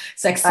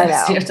 sex.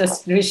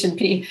 We should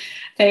be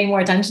paying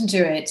more attention to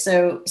it.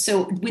 So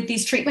with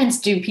these treatments,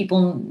 do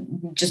people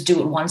just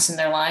do it once in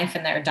their life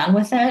and they're done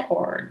with it,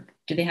 or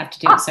do they have to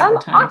do it several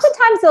times?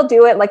 Oftentimes they'll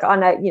do it like on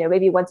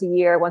maybe once a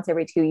year, once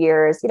every 2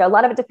 years. A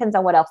lot of it depends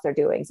on what else they're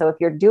doing. So if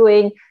you're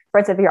doing, for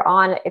instance,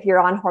 if you're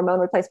on hormone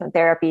replacement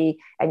therapy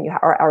and you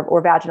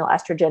or vaginal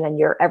estrogen and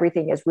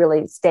everything is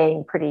really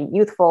staying pretty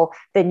youthful,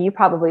 then you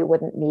probably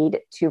wouldn't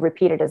need to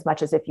repeat it as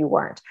much as if you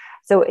weren't.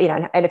 So,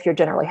 and if you're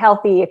generally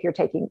healthy, if you're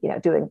taking,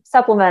 doing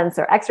supplements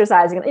or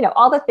exercising,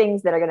 all the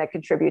things that are going to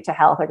contribute to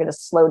health are going to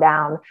slow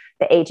down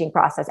the aging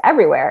process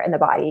everywhere in the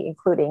body,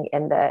 including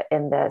in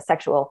the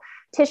sexual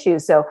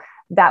tissues. So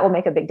that will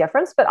make a big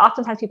difference. But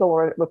oftentimes people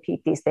will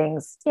repeat these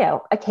things,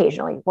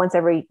 occasionally, once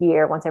every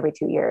year, once every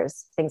 2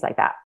 years, things like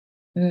that.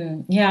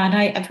 Yeah. And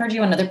I've heard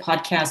you on other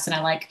podcasts, and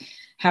I like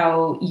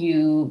how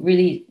you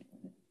really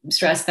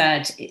stress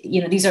that,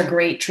 these are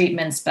great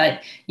treatments,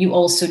 but you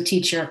also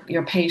teach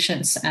your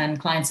patients and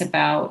clients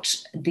about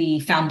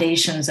the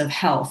foundations of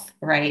health,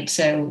 right?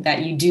 So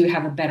that you do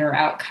have a better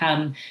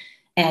outcome.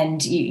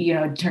 And,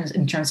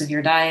 in terms of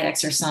your diet,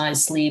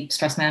 exercise, sleep,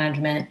 stress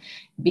management,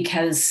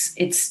 because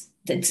it's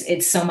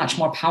so much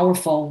more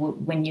powerful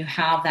when you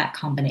have that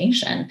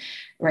combination,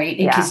 right?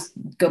 Because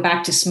go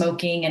back to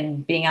smoking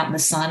and being out in the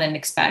sun and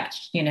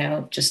expect,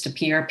 just a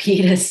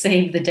PRP to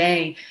save the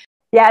day.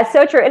 Yeah, it's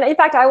so true. And in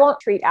fact, I won't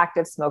treat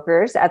active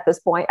smokers at this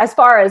point. As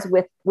far as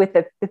with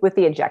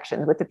the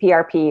injections, with the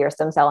PRP or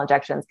stem cell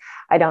injections,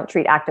 I don't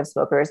treat active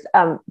smokers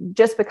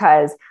just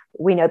because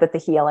we know that the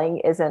healing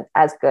isn't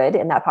as good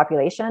in that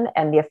population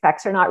and the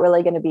effects are not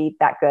really going to be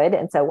that good.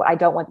 And so what I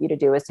don't want you to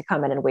do is to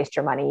come in and waste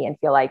your money and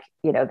feel like,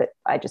 that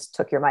I just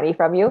took your money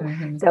from you.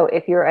 Mm-hmm. So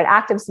if you're an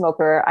active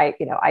smoker,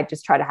 I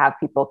just try to have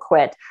people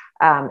quit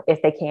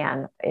if they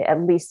can,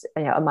 at least,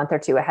 a month or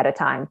 2 ahead of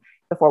time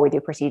before we do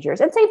procedures.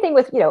 And same thing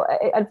with,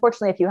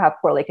 unfortunately, if you have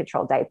poorly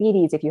controlled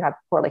diabetes, if you have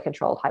poorly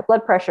controlled high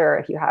blood pressure,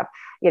 if you have,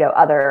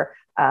 other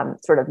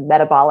sort of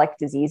metabolic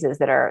diseases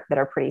that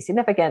are pretty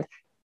significant,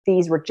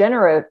 these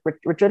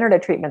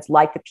regenerative treatments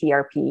like the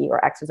PRP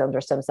or exosomes or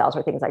stem cells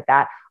or things like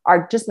that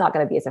are just not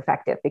going to be as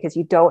effective because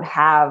you don't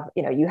have,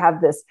 you have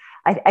this,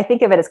 I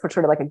think of it as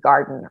sort of like a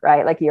garden,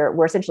 right? Like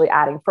we're essentially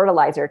adding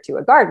fertilizer to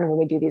a garden when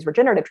we do these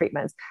regenerative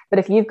treatments. But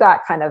if you've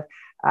got kind of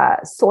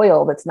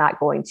soil that's not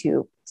going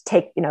to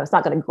it's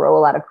not going to grow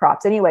a lot of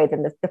crops anyway,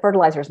 then the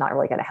fertilizer is not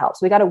really going to help.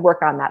 So we got to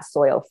work on that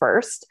soil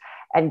first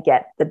and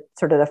get the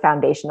sort of the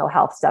foundational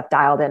health stuff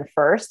dialed in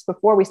first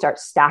before we start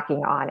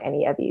stacking on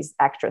any of these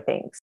extra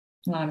things.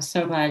 Well, I'm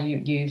so glad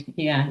you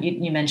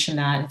mentioned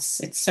that.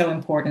 It's so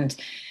important.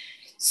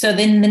 So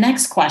then the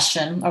next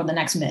question or the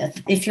next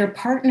myth, if your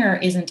partner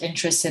isn't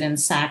interested in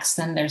sex,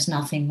 then there's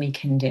nothing we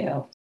can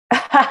do.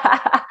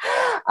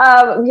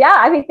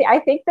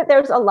 I think that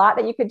there's a lot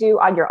that you could do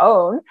on your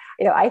own.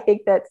 I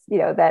think that,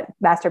 that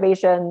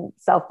masturbation,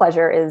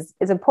 self-pleasure is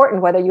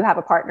important, whether you have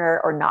a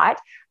partner or not.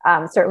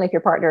 Certainly if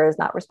your partner is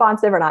not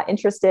responsive or not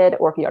interested,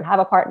 or if you don't have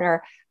a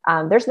partner,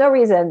 there's no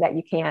reason that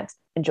you can't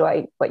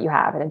enjoy what you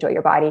have and enjoy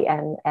your body.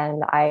 And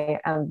I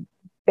am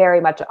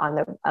very much on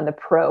the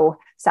pro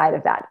side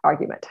of that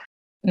argument.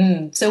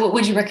 So what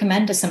would you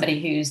recommend to somebody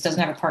who doesn't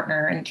have a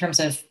partner in terms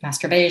of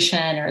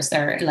masturbation, or is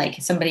there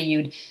like somebody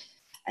you'd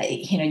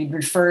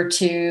refer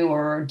to,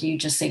 or do you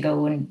just say,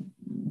 go and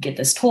get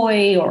this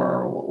toy,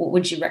 or what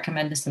would you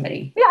recommend to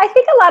somebody? Yeah, I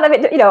think a lot of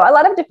it, a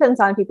lot of it depends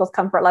on people's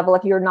comfort level.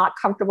 If you're not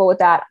comfortable with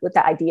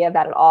the idea of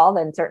that at all,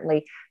 then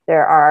certainly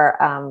there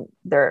are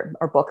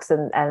books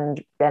and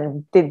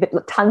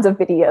tons of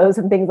videos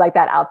and things like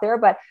that out there.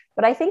 But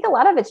I think a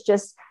lot of it's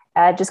just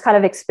kind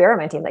of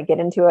experimenting, like get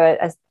into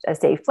a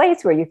safe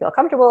place where you feel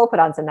comfortable, put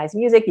on some nice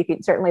music.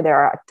 Certainly there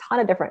are a ton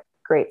of different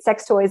great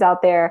sex toys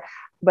out there,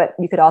 but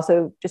you could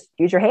also just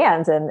use your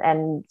hands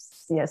and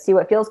see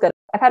what feels good.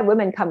 I've had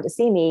women come to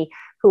see me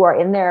who are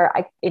in their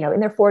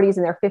 40s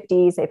and their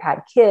 50s. They've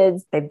had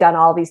kids. They've done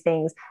all these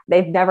things.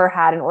 They've never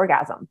had an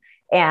orgasm.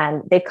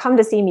 And they've come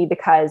to see me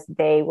because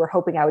they were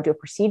hoping I would do a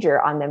procedure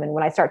on them. And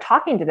when I start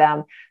talking to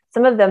them,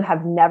 some of them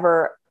have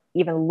never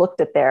even looked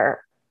at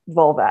their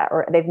vulva,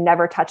 or they've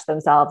never touched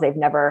themselves.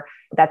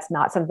 That's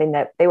not something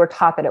that they were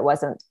taught, that it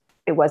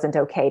wasn't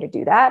okay to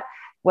do that.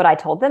 What I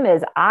told them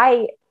is,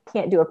 I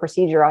can't do a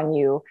procedure on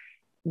you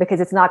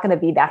because it's not going to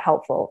be that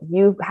helpful.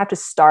 You have to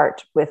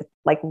start with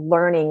like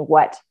learning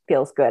what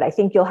feels good. I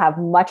think you'll have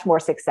much more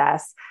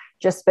success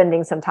just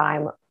spending some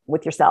time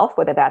with yourself,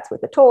 whether that's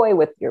with a toy,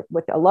 with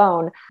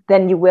alone,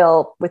 than you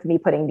will with me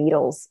putting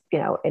needles,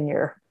 in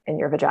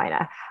your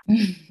vagina.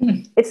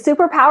 It's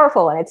super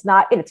powerful, and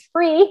it's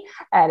free,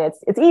 and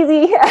it's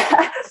easy,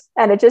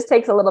 and it just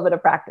takes a little bit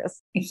of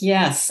practice.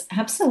 Yes,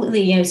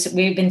 absolutely. So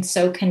we've been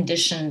so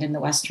conditioned in the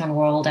Western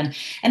world and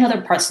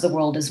other parts of the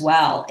world as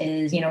well,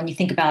 is, when you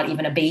think about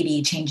even a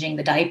baby changing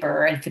the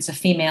diaper, if it's a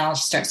female,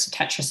 she starts to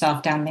touch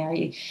herself down there,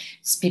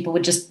 people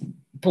would just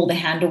pull the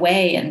hand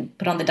away and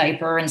put on the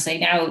diaper and say,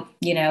 now,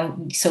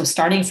 so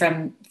starting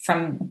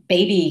from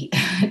baby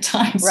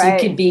times,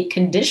 right, you could be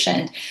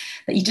conditioned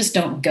that you just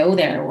don't go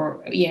there,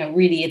 or,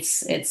 really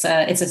it's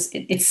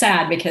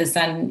sad, because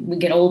then we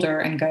get older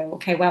and go,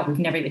 okay, well, we've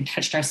never even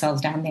touched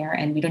ourselves down there,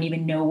 and we don't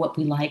even know what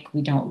we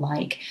don't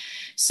like.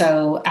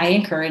 So I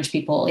encourage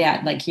people,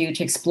 like you,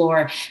 to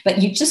explore.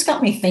 But you just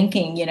got me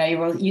thinking,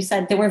 you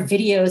said there were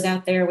videos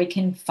out there we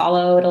can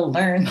follow to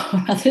learn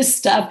more about this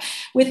stuff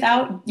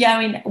without,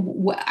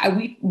 are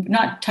we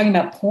not talking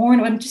about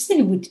porn? I'm just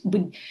saying,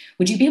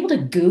 would you be able to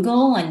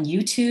Google on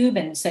YouTube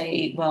and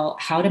say, well,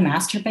 how to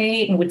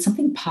masturbate? And would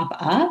something pop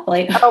up?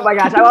 Like, oh my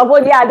gosh.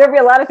 Well, yeah, there'd be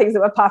a lot of things that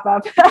would pop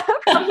up.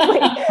 Probably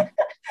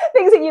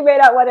things that you may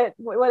not want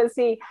to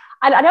see.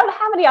 I don't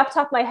have any off the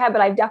top of my head,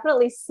 but I've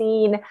definitely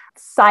seen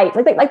sites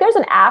like there's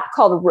an app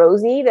called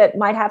Rosie that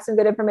might have some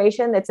good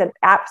information. It's an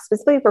app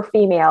specifically for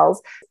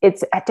females.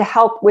 It's to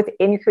help with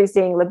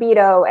increasing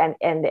libido, and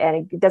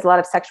it does a lot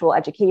of sexual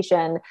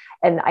education.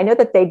 And I know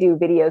that they do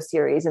video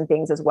series and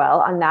things as well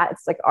on that.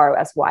 It's like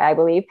ROSY, I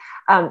believe.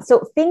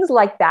 So things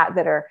like that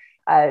are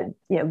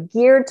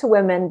geared to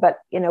women, but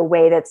in a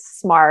way that's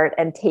smart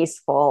and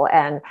tasteful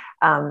and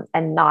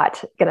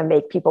not going to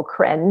make people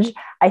cringe,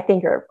 I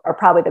think are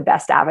probably the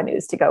best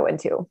avenues to go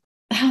into.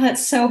 Oh,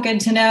 that's so good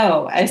to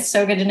know. It's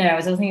so good to know. I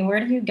was thinking, where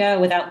do you go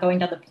without going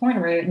down the porn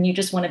route? And you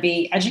just want to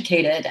be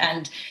educated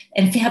and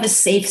if you have a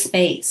safe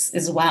space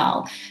as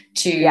well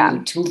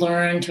to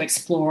learn, to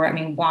explore. I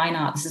mean, why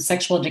not? This is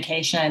sexual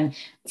education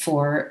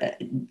for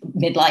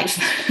midlife.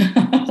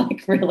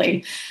 Like,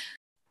 really.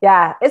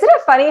 Yeah. Isn't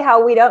it funny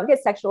how we don't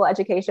get sexual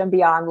education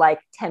beyond like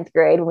 10th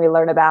grade when we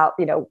learn about,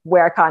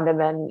 wear a condom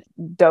and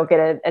don't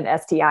get an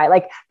STI?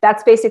 Like,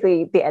 that's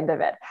basically the end of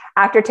it.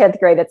 After 10th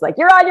grade, it's like,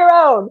 you're on your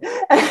own.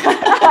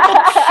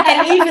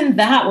 And even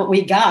that, what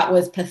we got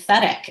was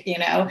pathetic,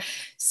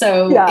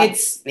 So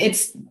it's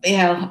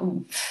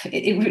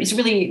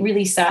really,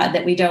 really sad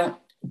that we don't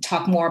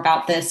talk more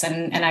about this.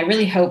 And I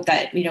really hope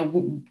that,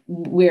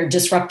 we're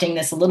disrupting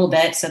this a little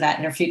bit so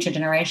that our future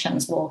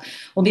generations will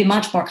be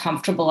much more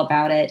comfortable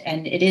about it.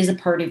 And it is a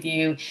part of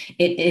you.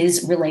 It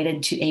is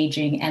related to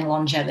aging and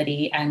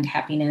longevity and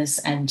happiness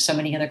and so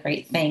many other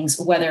great things,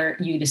 whether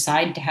you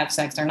decide to have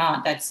sex or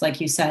not. That's, like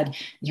you said,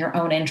 your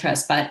own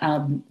interest, but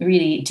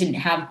really to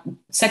have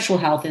sexual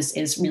health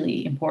is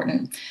really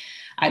important,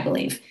 I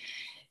believe.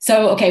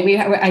 So, okay,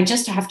 I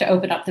just have to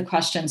open up the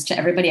questions to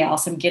everybody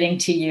else. I'm getting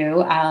to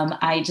you.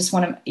 I just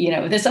want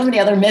to, there's so many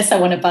other myths I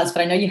want to buzz,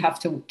 but I know you have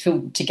to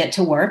get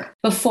to work.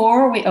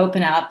 Before we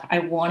open up, I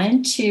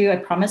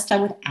promised I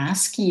would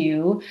ask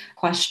you a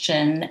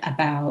question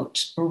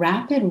about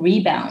rapid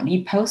rebound.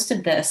 You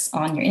posted this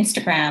on your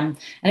Instagram,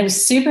 and it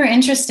was super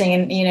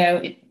interesting.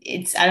 And,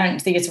 I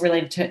don't think it's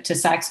related to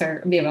sex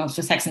or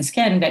to sex and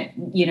skin, but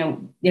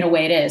in a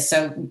way it is.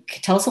 So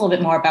tell us a little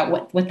bit more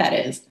about what that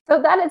is.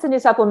 So that is a new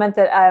supplement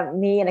that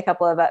me and a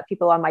couple of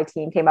people on my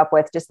team came up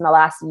with just in the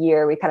last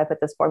year. We kind of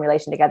put this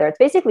formulation together. It's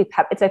basically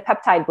it's a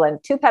peptide blend,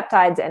 2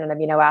 peptides and an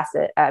amino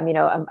acid,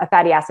 a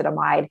fatty acid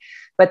amide.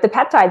 But the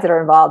peptides that are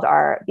involved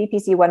are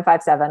BPC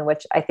 157,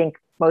 which I think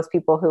most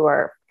people who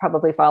are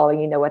probably following,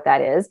 you know what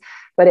that is,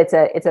 but it's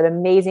an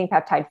amazing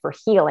peptide for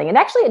healing. And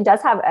actually it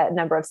does have a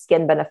number of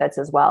skin benefits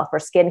as well, for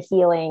skin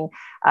healing,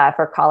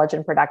 for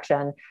collagen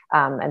production,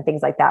 and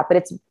things like that. But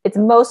it's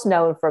most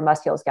known for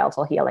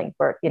musculoskeletal healing,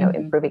 for,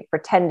 improving for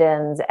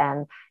tendons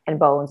and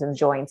bones and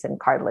joints and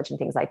cartilage and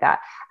things like that.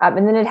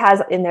 And then it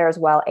has in there as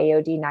well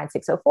AOD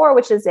 9604,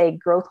 which is a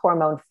growth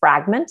hormone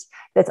fragment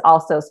that's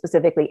also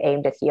specifically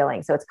aimed at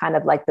healing. So it's kind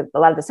of like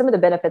some of the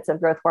benefits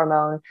of growth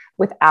hormone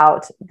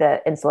without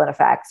the insulin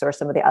effects or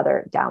some of the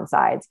other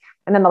downsides.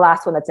 And then the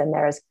last one that's in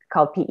there is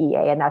called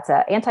PEA, and that's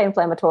an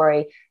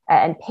anti-inflammatory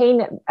and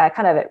pain,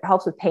 it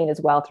helps with pain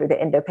as well through the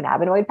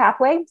endocannabinoid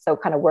pathway. So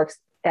it kind of works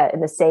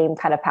in the same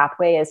kind of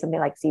pathway as something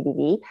like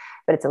CBD,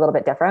 but it's a little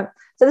bit different.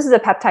 So this is a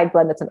peptide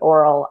blend that's an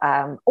oral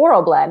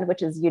blend,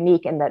 which is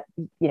unique in that,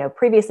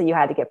 previously you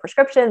had to get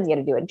prescriptions, you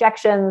had to do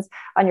injections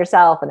on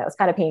yourself, and that was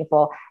kind of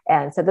painful.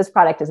 And so this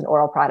product is an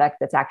oral product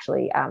that's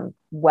actually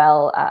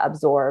well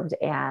absorbed.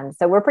 And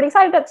so we're pretty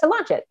excited to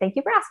launch it. Thank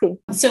you for asking.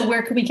 So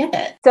where could we get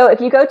it? So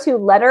if you go to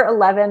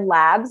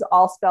letter11labs,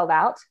 all spelled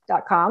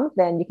out.com,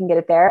 then you can get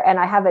it there. And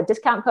I have a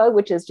discount code,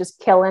 which is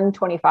just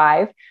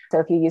KILLEN25. So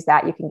if you use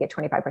that, you can get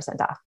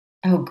 25% off.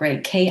 Oh,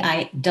 great.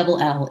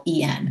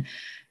 KILLEN.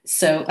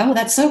 So,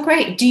 that's so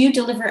great. Do you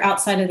deliver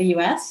outside of the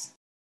US?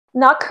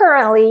 Not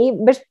currently,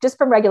 but just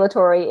from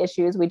regulatory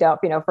issues, we don't,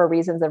 for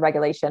reasons of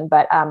regulation,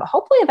 but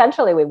hopefully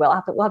eventually we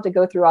will. We'll have to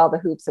go through all the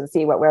hoops and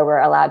see where we're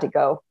allowed to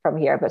go from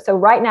here. But so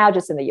right now,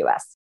 just in the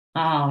US.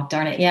 Oh,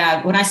 darn it.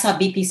 Yeah. When I saw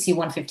BPC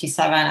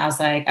 157, I was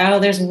like, oh,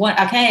 there's one.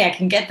 Okay, I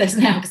can get this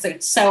now, because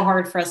it's so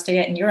hard for us to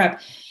get in Europe.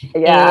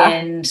 Yeah.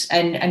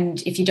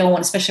 And if you don't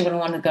want, especially when I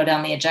want to go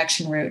down the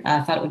ejection route,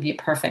 I thought it would be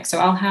perfect. So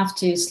I'll have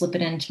to slip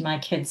it into my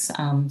kids'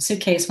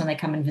 suitcase when they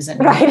come and visit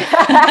me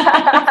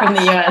from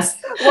the US.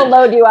 We'll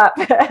load you up.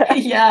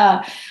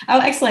 Yeah.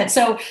 Oh, excellent.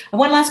 So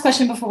one last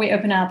question before we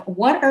open up.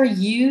 What are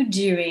you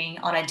doing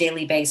on a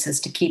daily basis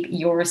to keep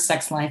your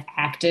sex life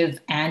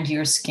active and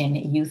your skin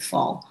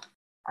youthful?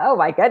 Oh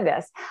my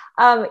goodness.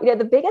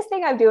 The biggest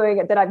thing I'm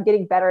doing that I'm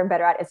getting better and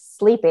better at is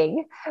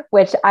sleeping,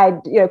 which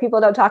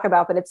people don't talk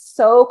about, but it's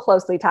so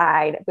closely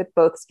tied with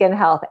both skin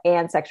health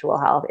and sexual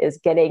health, is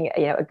getting,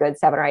 a good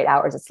 7 or 8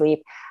 hours of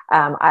sleep.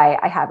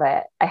 I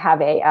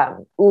have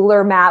a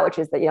Uller mat, which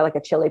is like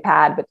a chili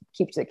pad, but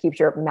keeps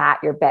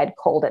your bed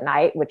cold at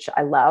night, which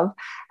I love.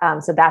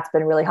 So that's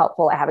been really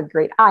helpful. I have a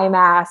great eye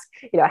mask.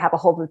 I have a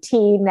whole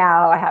routine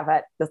now. I have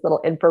this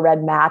little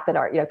infrared mat that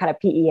are, kind of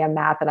PEM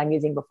mat that I'm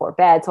using before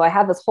bed. So I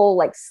have this whole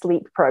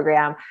sleep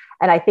program.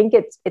 And I think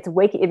it's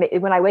waking,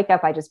 when I wake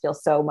up, I just feel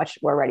so much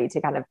more ready to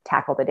kind of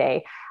tackle the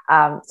day.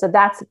 So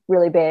that's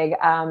really big.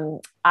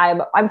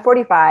 I'm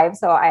 45,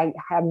 so I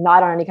am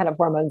not on any kind of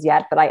hormones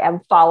yet, but I am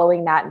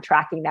following that and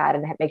tracking that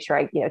and make sure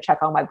I, check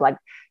all my blood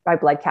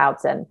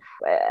counts, and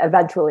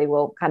eventually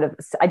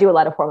I do a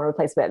lot of hormone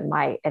replacement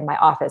in my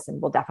office,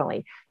 and we'll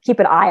definitely keep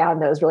an eye on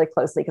those really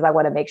closely, because I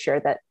want to make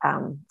sure that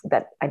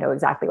I know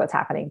exactly what's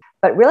happening.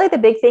 But really the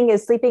big thing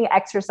is sleeping,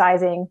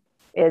 exercising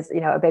is,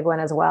 a big one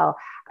as well.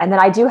 And then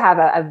I do have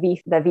the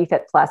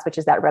VFit Plus, which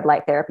is that red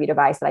light therapy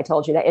device that I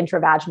told you, that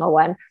intravaginal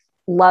one.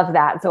 Love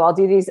that. So I'll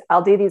do these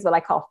what I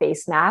call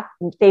face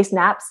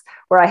naps,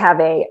 where I have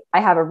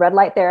a red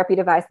light therapy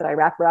device that I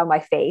wrap around my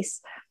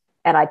face,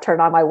 and I turn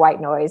on my white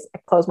noise, I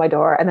close my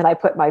door, and then I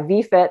put my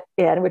VFit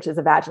in, which is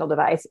a vaginal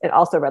device and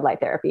also red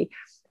light therapy.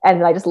 And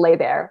then I just lay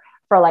there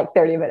for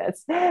 30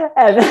 minutes.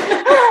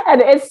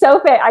 And it's so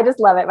fit. I just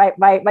love it.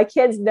 My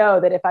kids know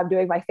that if I'm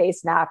doing my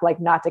face nap,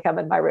 not to come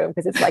in my room,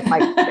 because it's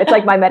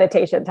my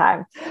meditation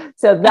time.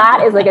 So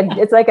that is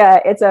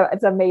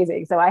it's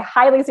amazing. So I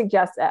highly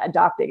suggest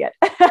adopting it.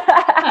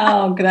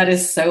 Oh, that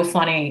is so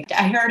funny.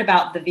 I heard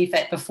about the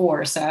VFit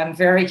before, so I'm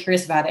very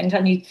curious about it.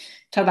 Anytime you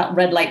talk about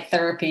red light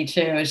therapy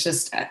too, it's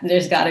just,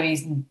 there's got to be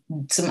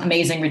some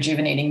amazing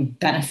rejuvenating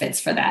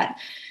benefits for that.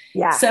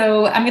 Yeah.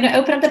 So I'm going to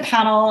open up the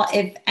panel.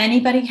 If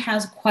anybody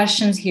has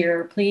questions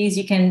here, please,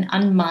 you can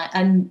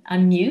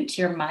unmute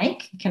your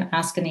mic. You can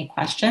ask any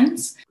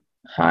questions.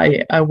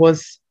 Hi,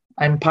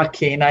 I'm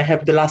packing. I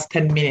have the last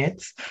 10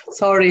 minutes.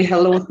 Sorry.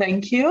 Hello.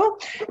 Thank you.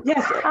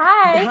 Yes.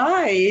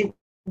 Hi.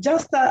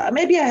 Just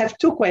maybe I have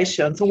 2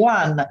 questions.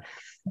 One,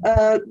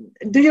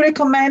 do you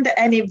recommend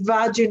any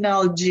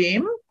vaginal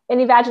gym?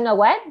 Any vaginal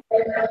what?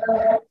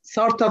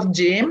 Sort of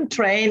gym,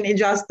 train,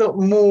 just to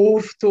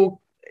move to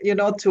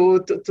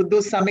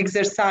do some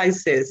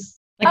exercises.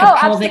 Like a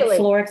pelvic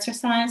floor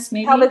exercise,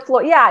 maybe? Pelvic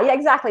floor. Yeah,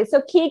 exactly.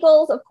 So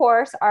Kegels, of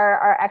course,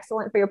 are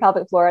excellent for your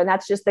pelvic floor. And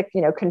that's just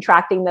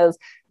contracting those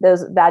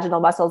vaginal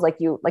muscles, like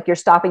you're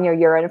stopping your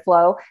urine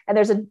flow. And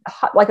there's a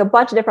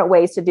bunch of different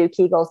ways to do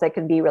Kegels that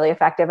can be really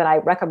effective. And I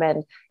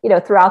recommend,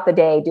 throughout the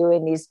day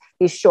doing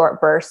these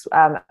short bursts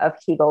of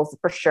Kegels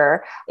for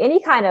sure.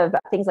 Any kind of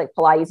things like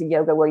Pilates and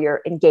yoga where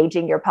you're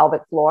engaging your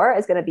pelvic floor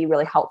is going to be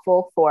really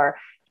helpful for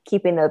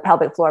keeping the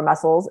pelvic floor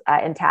muscles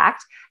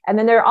intact. And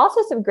then there are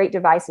also some great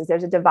devices.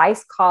 There's a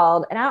device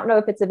called, and I don't know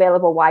if it's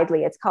available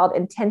widely, it's called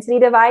Intensity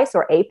Device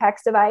or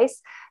Apex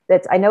device.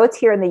 I know it's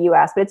here in the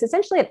US, but it's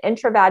essentially an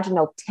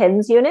intravaginal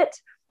TENS unit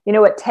You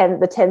know what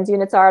the TENS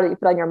units are that you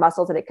put on your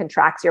muscles and it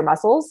contracts your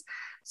muscles.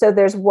 So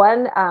there's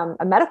one,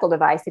 a medical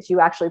device that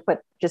you actually put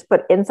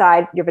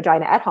inside your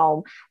vagina at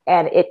home,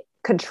 and it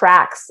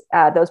contracts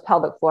those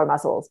pelvic floor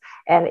muscles.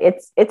 And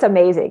it's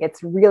amazing.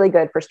 It's really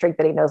good for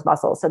strengthening those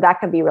muscles. So that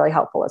can be really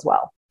helpful as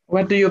well.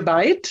 Where do you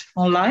buy it?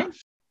 Online?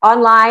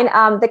 Online.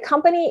 The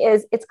company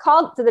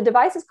the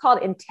device is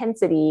called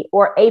Intensity,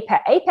 or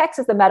Apex. Apex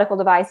is the medical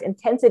device.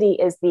 Intensity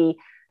is the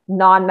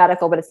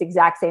non-medical, but it's the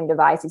exact same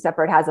device, except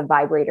for it has a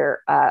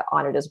vibrator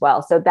on it as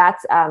well. So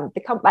that's I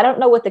don't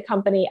know what the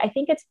company, I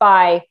think it's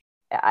by,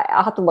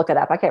 I'll have to look it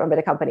up. I can't remember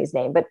the company's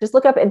name, but just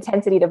look up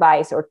Intensity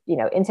device, or,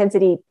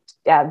 Intensity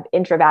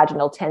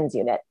intravaginal TENS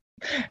unit.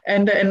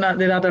 And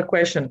another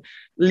question,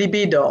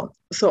 libido.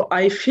 So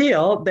I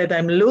feel that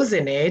I'm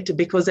losing it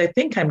because I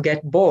think I'm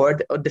get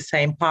bored of the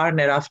same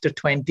partner after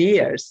 20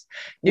 years.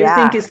 Do you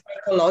think it's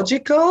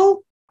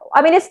psychological?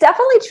 I mean, it's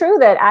definitely true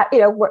that,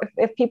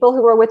 if people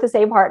who are with the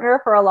same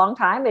partner for a long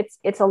time,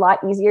 it's a lot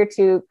easier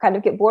to kind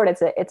of get bored.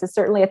 It's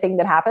certainly a thing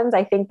that happens.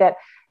 I think that,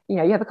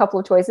 you have a couple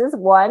of choices.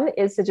 One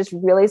is to just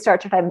really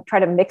start to try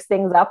to mix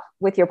things up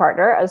with your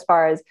partner, as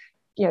far as,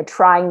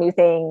 trying new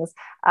things,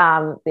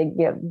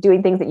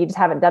 doing things that you just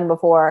haven't done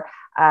before,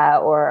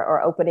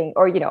 or opening,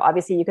 or,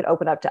 obviously you could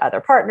open up to other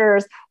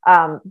partners.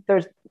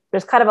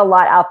 There's kind of a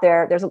lot out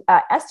there. There's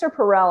Esther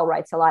Perel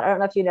writes a lot. I don't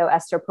know if you know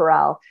Esther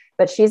Perel,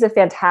 but she's a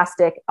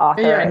fantastic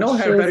author. Yeah, I know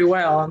her very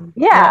well.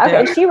 Yeah. Okay.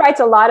 And she writes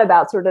a lot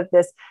about sort of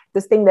this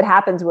thing that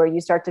happens where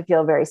you start to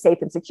feel very safe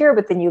and secure,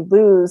 but then you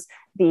lose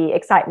the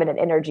excitement and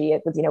energy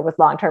with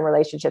long-term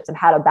relationships, and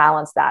how to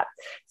balance that.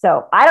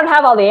 So I don't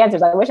have all the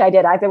answers. I wish I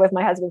did. I've been with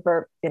my husband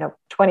for,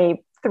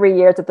 23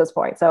 years at this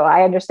point. So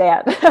I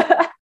understand.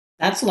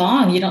 That's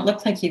long. You don't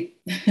look like you.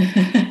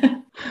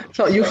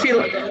 So you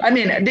feel,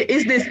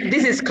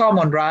 this is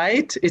common,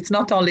 right? It's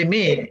not only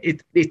me,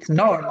 it's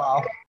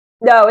normal.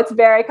 No, it's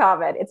very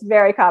common. It's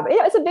very common.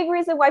 It's a big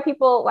reason why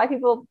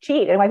people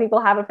cheat and why people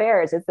have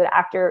affairs. It's that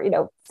after,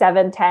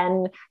 7,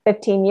 10,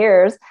 15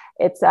 years,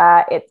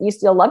 you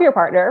still love your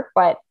partner,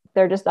 but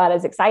they're just not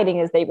as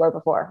exciting as they were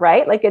before.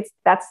 Right. Like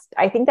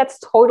I think that's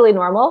totally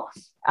normal.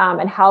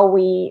 And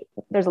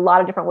there's a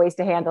lot of different ways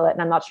to handle it.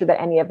 And I'm not sure that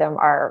any of them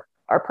are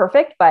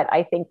perfect, but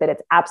I think that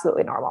it's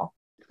absolutely normal.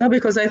 No,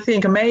 because I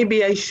think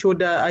maybe I should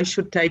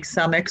take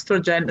some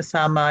estrogen,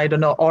 some, I don't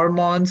know,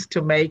 hormones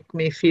to make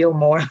me feel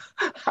more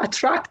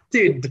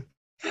attracted.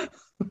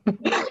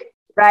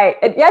 Right.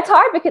 It's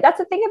hard, because that's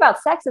the thing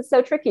about sex. It's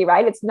so tricky,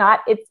 right? It's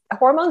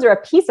hormones are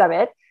a piece of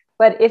it,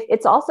 but if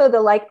it's also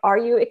are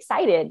you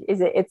excited?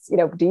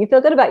 Do you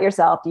feel good about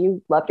yourself? Do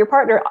you love your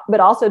partner?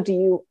 But also, do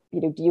you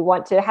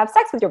want to have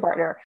sex with your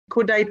partner?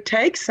 Could I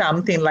take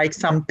something like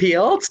some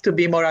pills to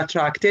be more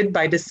attracted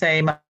by the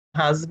same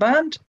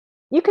husband?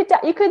 You could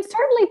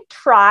certainly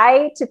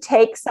try to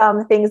take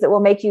some things that will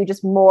make you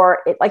just more,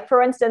 like,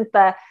 for instance,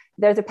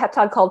 there's a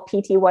peptide called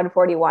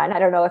PT141. I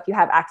don't know if you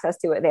have access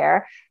to it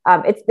there.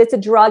 It's a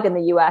drug in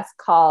the US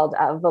called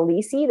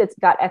Vyleesi that's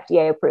got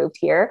FDA approved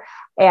here.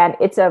 And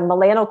it's a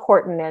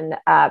melanocortin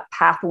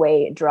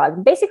pathway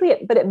drug.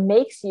 Basically, but it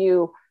makes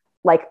you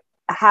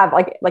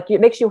it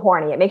makes you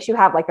horny. It makes you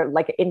have like an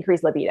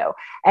increased libido,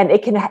 and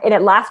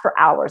it lasts for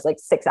hours, like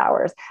 6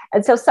 hours.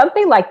 And so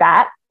something like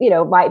that,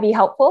 might be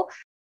helpful.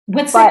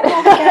 What's it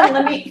called again?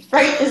 Let me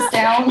write this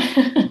down.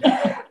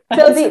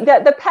 So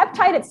the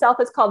peptide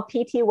itself is called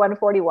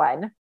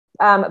PT141,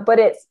 but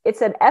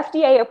it's an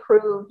FDA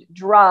approved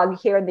drug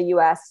here in the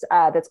US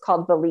that's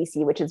called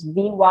Vyleesi, which is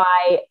Vyleesi.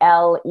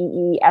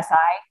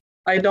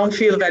 I don't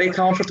feel very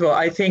comfortable.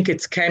 I think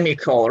it's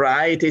chemical,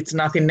 right? It's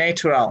nothing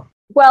natural.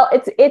 Well,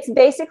 it's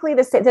basically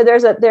the same. So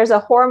there's a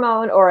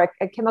hormone or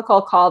a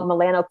chemical called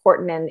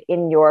melanocortin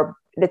in your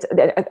that's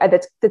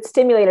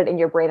stimulated in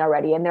your brain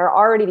already, and there are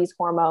already these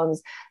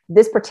hormones.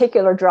 This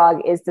particular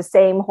drug is the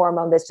same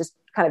hormone that's just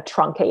kind of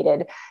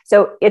truncated.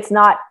 So it's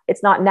not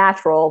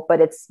natural,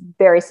 but it's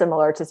very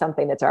similar to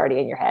something that's already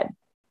in your head,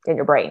 in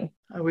your brain.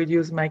 I will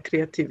use my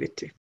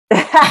creativity.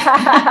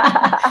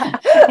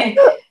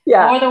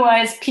 Yeah.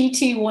 Otherwise,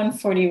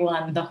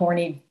 PT141, the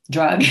horny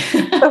drug.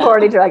 The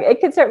horny drug. It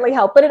can certainly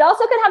help, but it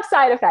also can have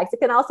side effects. It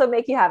can also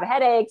make you have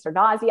headaches or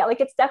nausea. Like,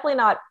 it's definitely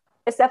not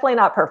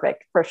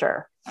perfect, for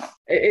sure.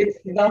 It's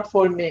not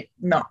for me.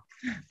 No.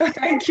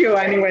 Thank you.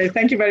 Anyway,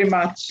 thank you very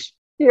much.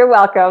 You're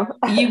welcome.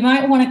 You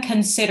might want to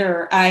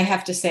consider, I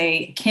have to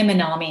say, Kim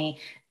Anami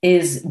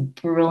is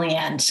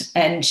brilliant,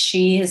 and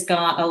she has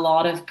got a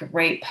lot of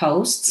great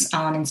posts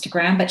on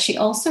Instagram, but she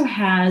also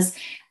has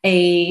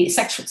a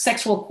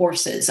sexual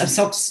courses,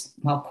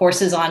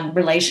 courses on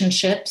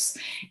relationships.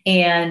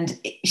 And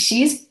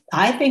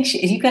I think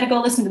you've got to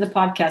go listen to the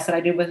podcast that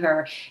I did with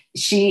her.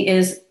 She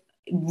is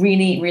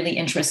really, really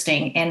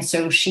interesting. And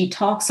so she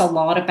talks a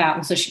lot about,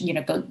 and so she,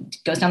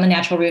 goes down the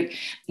natural route.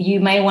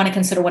 You may want to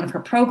consider one of her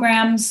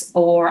programs,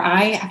 or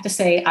I have to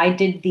say, I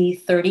did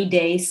the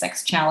 30-day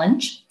sex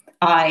challenge.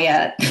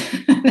 That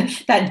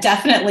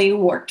definitely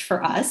worked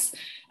for us.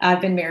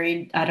 I've been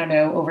married, I don't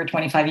know, over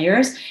 25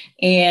 years.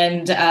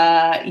 And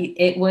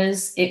it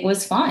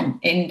was fun.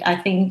 And I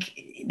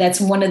think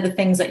that's one of the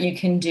things that you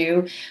can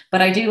do.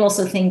 But I do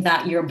also think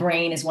that your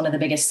brain is one of the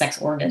biggest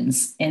sex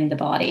organs in the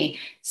body.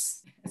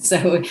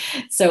 So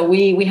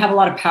we have a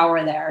lot of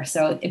power there.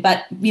 So,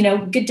 but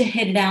good to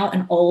hit it out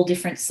on all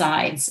different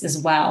sides as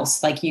well.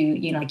 So like you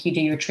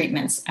do your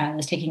treatments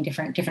and taking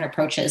different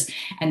approaches,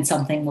 and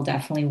something will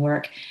definitely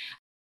work.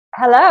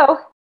 Hello,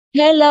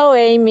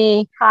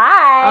 Amy.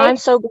 Hi. I'm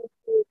so glad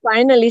to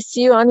finally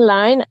see you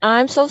online.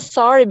 I'm so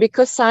sorry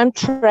because I'm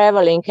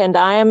traveling and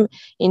I am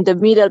in the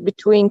middle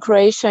between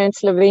Croatia and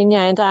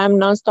Slovenia, and I'm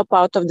nonstop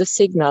out of the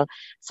signal.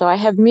 So I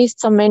have missed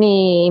so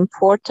many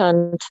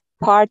important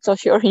parts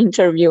of your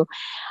interview.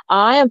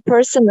 I am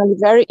personally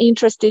very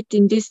interested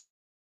in this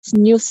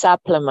new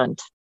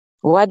supplement.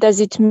 What does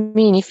it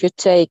mean if you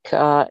take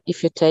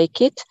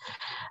it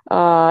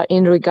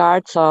in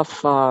regards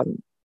of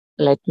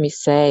let me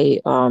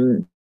say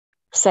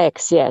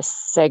sex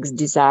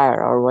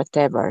desire or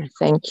whatever?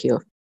 Thank you.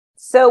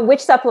 So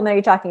which supplement are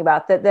you talking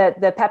about?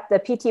 The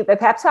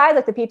peptide,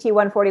 like the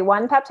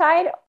PT141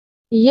 peptide?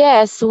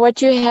 Yes,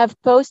 what you have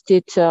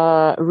posted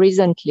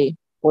recently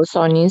also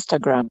on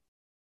Instagram.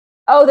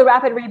 Oh, the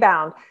rapid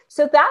rebound.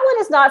 So that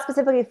one is not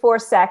specifically for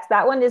sex.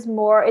 That one is it's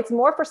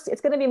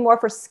going to be more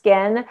for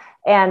skin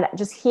and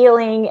just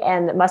healing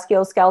and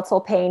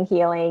musculoskeletal pain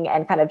healing,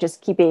 and kind of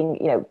just keeping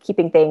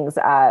things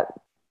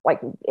like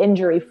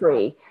injury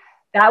free.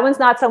 That one's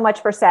not so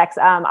much for sex.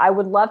 I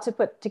would love to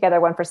put together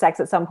one for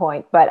sex at some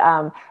point, but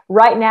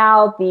right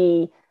now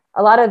a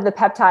lot of the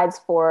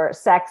peptides for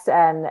sex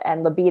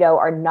and libido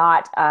are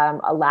not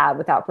allowed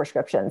without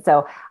prescription.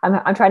 So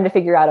I'm trying to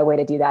figure out a way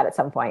to do that at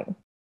some point.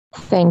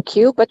 Thank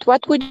you. But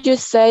what would you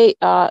say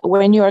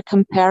when you are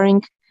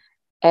comparing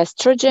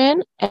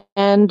estrogen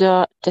and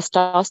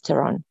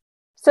testosterone?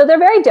 So they're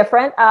very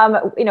different.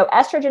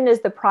 Estrogen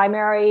is the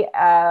primary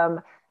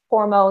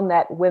hormone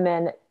that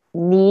women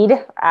need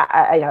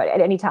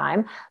at any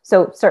time.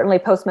 So certainly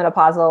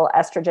postmenopausal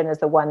estrogen is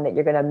the one that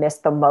you're going to miss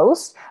the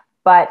most.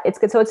 But it's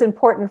good. So it's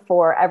important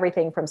for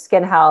everything from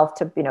skin health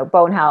to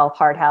bone health,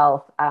 heart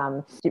health,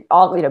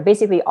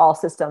 basically all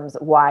systems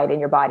wide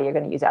in your body. You're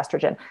going to use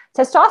estrogen.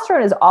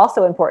 Testosterone is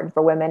also important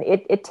for women.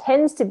 It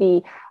tends to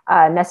be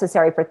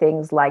necessary for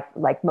things like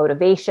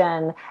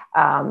motivation,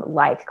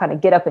 like kind of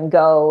get up and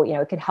go.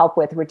 It can help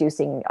with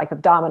reducing like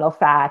abdominal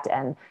fat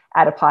and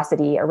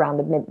adiposity around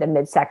the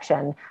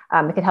midsection.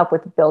 It can help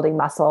with building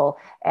muscle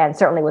and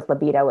certainly with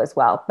libido as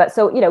well. But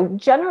so,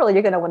 generally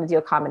you're going to want to do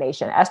a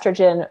combination,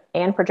 estrogen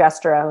and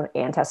progesterone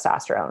and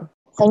testosterone.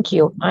 Thank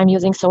you. I'm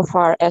using so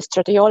far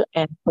estradiol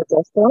and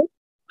progesterone.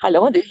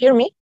 Hello, do you hear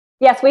me?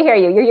 Yes, we hear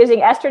you. You're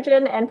using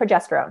estrogen and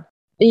progesterone.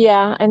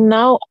 Yeah, and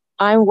now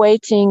I'm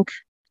waiting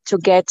to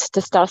get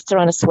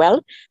testosterone as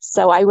well.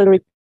 So I will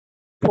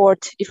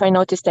report if I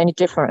noticed any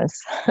difference.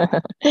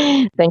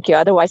 Thank you.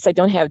 Otherwise, I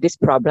don't have these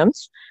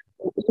problems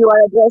you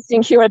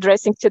are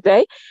addressing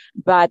today,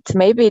 but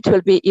maybe it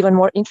will be even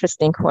more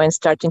interesting when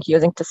starting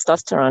using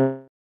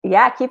testosterone.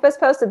 Yeah, keep us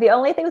posted. The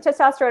only thing with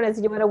testosterone is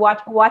you want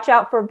to watch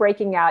out for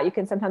breaking out. You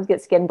can sometimes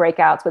get skin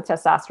breakouts with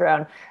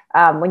testosterone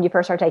when you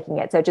first start taking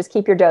it. So just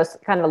keep your dose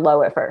kind of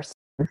low at first.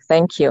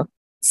 Thank you.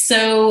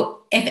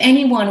 So if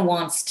anyone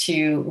wants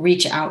to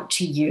reach out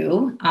to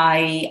you,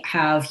 I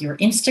have your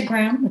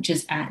Instagram, which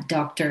is at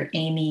Dr.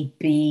 Amy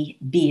B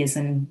as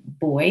in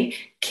boy,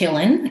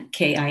 Killen,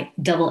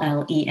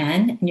 Killen.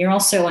 And you're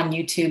also on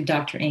YouTube,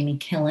 Dr. Amy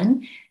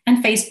Killen,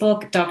 and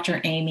Facebook,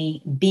 Dr.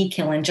 Amy B.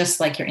 Killen, just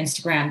like your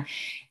Instagram.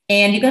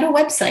 And you got a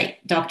website,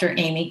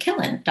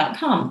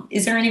 dramykillen.com.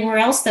 Is there anywhere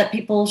else that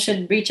people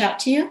should reach out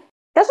to you?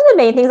 Those are the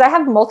main things. I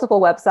have multiple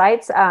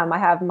websites. I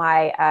have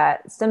my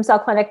stem cell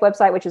clinic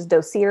website, which is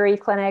Docere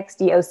Clinics,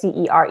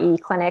 DOCERE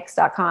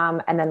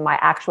clinics.com. And then my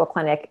actual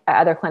clinic,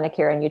 other clinic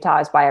here in Utah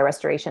is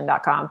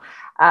biorestoration.com.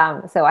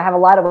 So I have a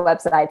lot of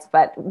websites,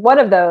 but one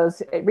of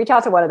those, reach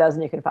out to one of those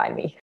and you can find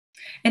me.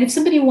 And if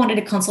somebody wanted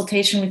a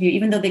consultation with you,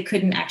 even though they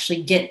couldn't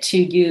actually get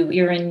to you,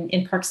 you're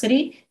in Park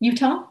City,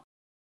 Utah?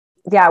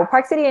 Yeah,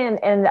 Park City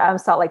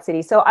and Salt Lake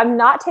City. So I'm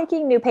not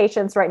taking new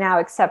patients right now,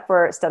 except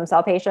for stem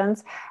cell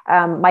patients.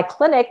 My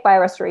clinic,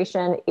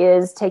 Biorestoration,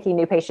 is taking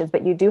new patients,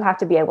 but you do have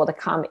to be able to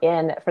come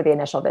in for the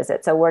initial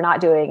visit. So we're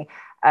not doing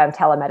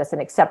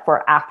telemedicine except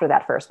for after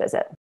that first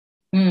visit.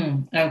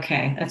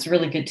 Okay, that's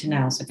really good to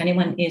know. So if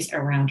anyone is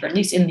around, or at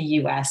least in the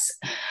US,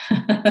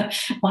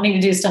 wanting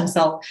to do stem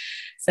cells,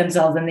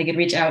 then they could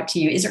reach out to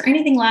you. Is there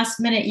anything last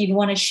minute you'd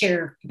want to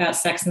share about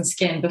sex and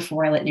skin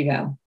before I let you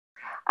go?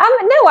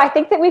 No, I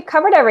think that we've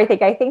covered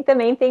everything. I think the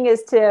main thing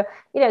is to,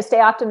 stay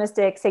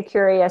optimistic, stay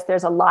curious.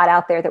 There's a lot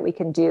out there that we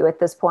can do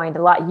at this point,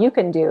 a lot you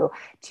can do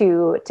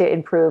to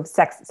improve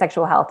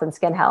sexual health and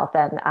skin health,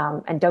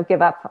 and don't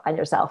give up on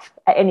yourself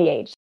at any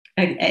age.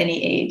 At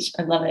any age.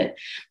 I love it.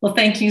 Well,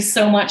 thank you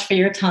so much for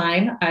your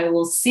time. I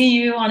will see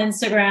you on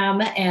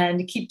Instagram,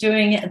 and keep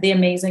doing the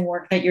amazing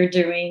work that you're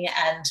doing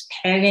and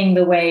paving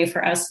the way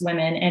for us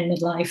women in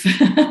midlife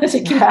to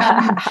keep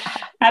having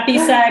happy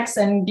sex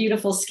and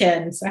beautiful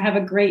skin. So have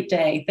a great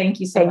day. Thank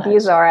you so much. Thank you,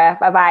 Zora.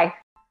 Bye-bye.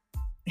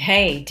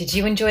 Hey, did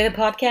you enjoy the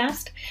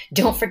podcast?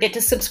 Don't forget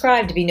to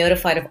subscribe to be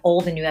notified of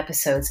all the new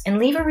episodes and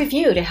leave a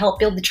review to help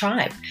build the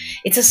tribe.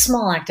 It's a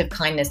small act of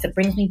kindness that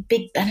brings me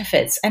big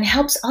benefits and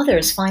helps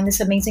others find this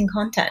amazing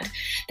content.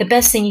 The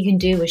best thing you can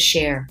do is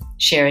share.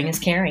 Sharing is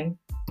caring.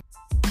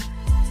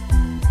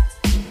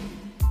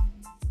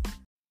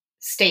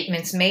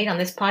 Statements made on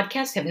this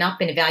podcast have not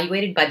been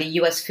evaluated by the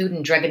U.S. Food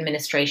and Drug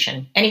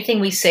Administration. Anything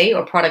we say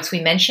or products we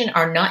mention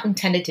are not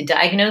intended to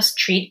diagnose,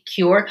 treat,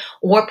 cure,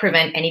 or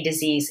prevent any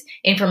disease.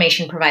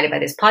 Information provided by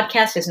this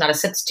podcast is not a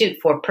substitute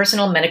for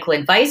personal medical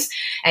advice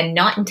and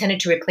not intended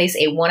to replace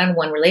a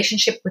one-on-one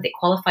relationship with a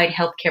qualified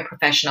healthcare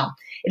professional.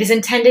 It is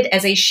intended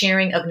as a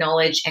sharing of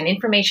knowledge and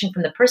information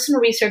from the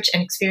personal research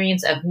and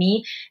experience of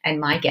me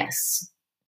and my guests.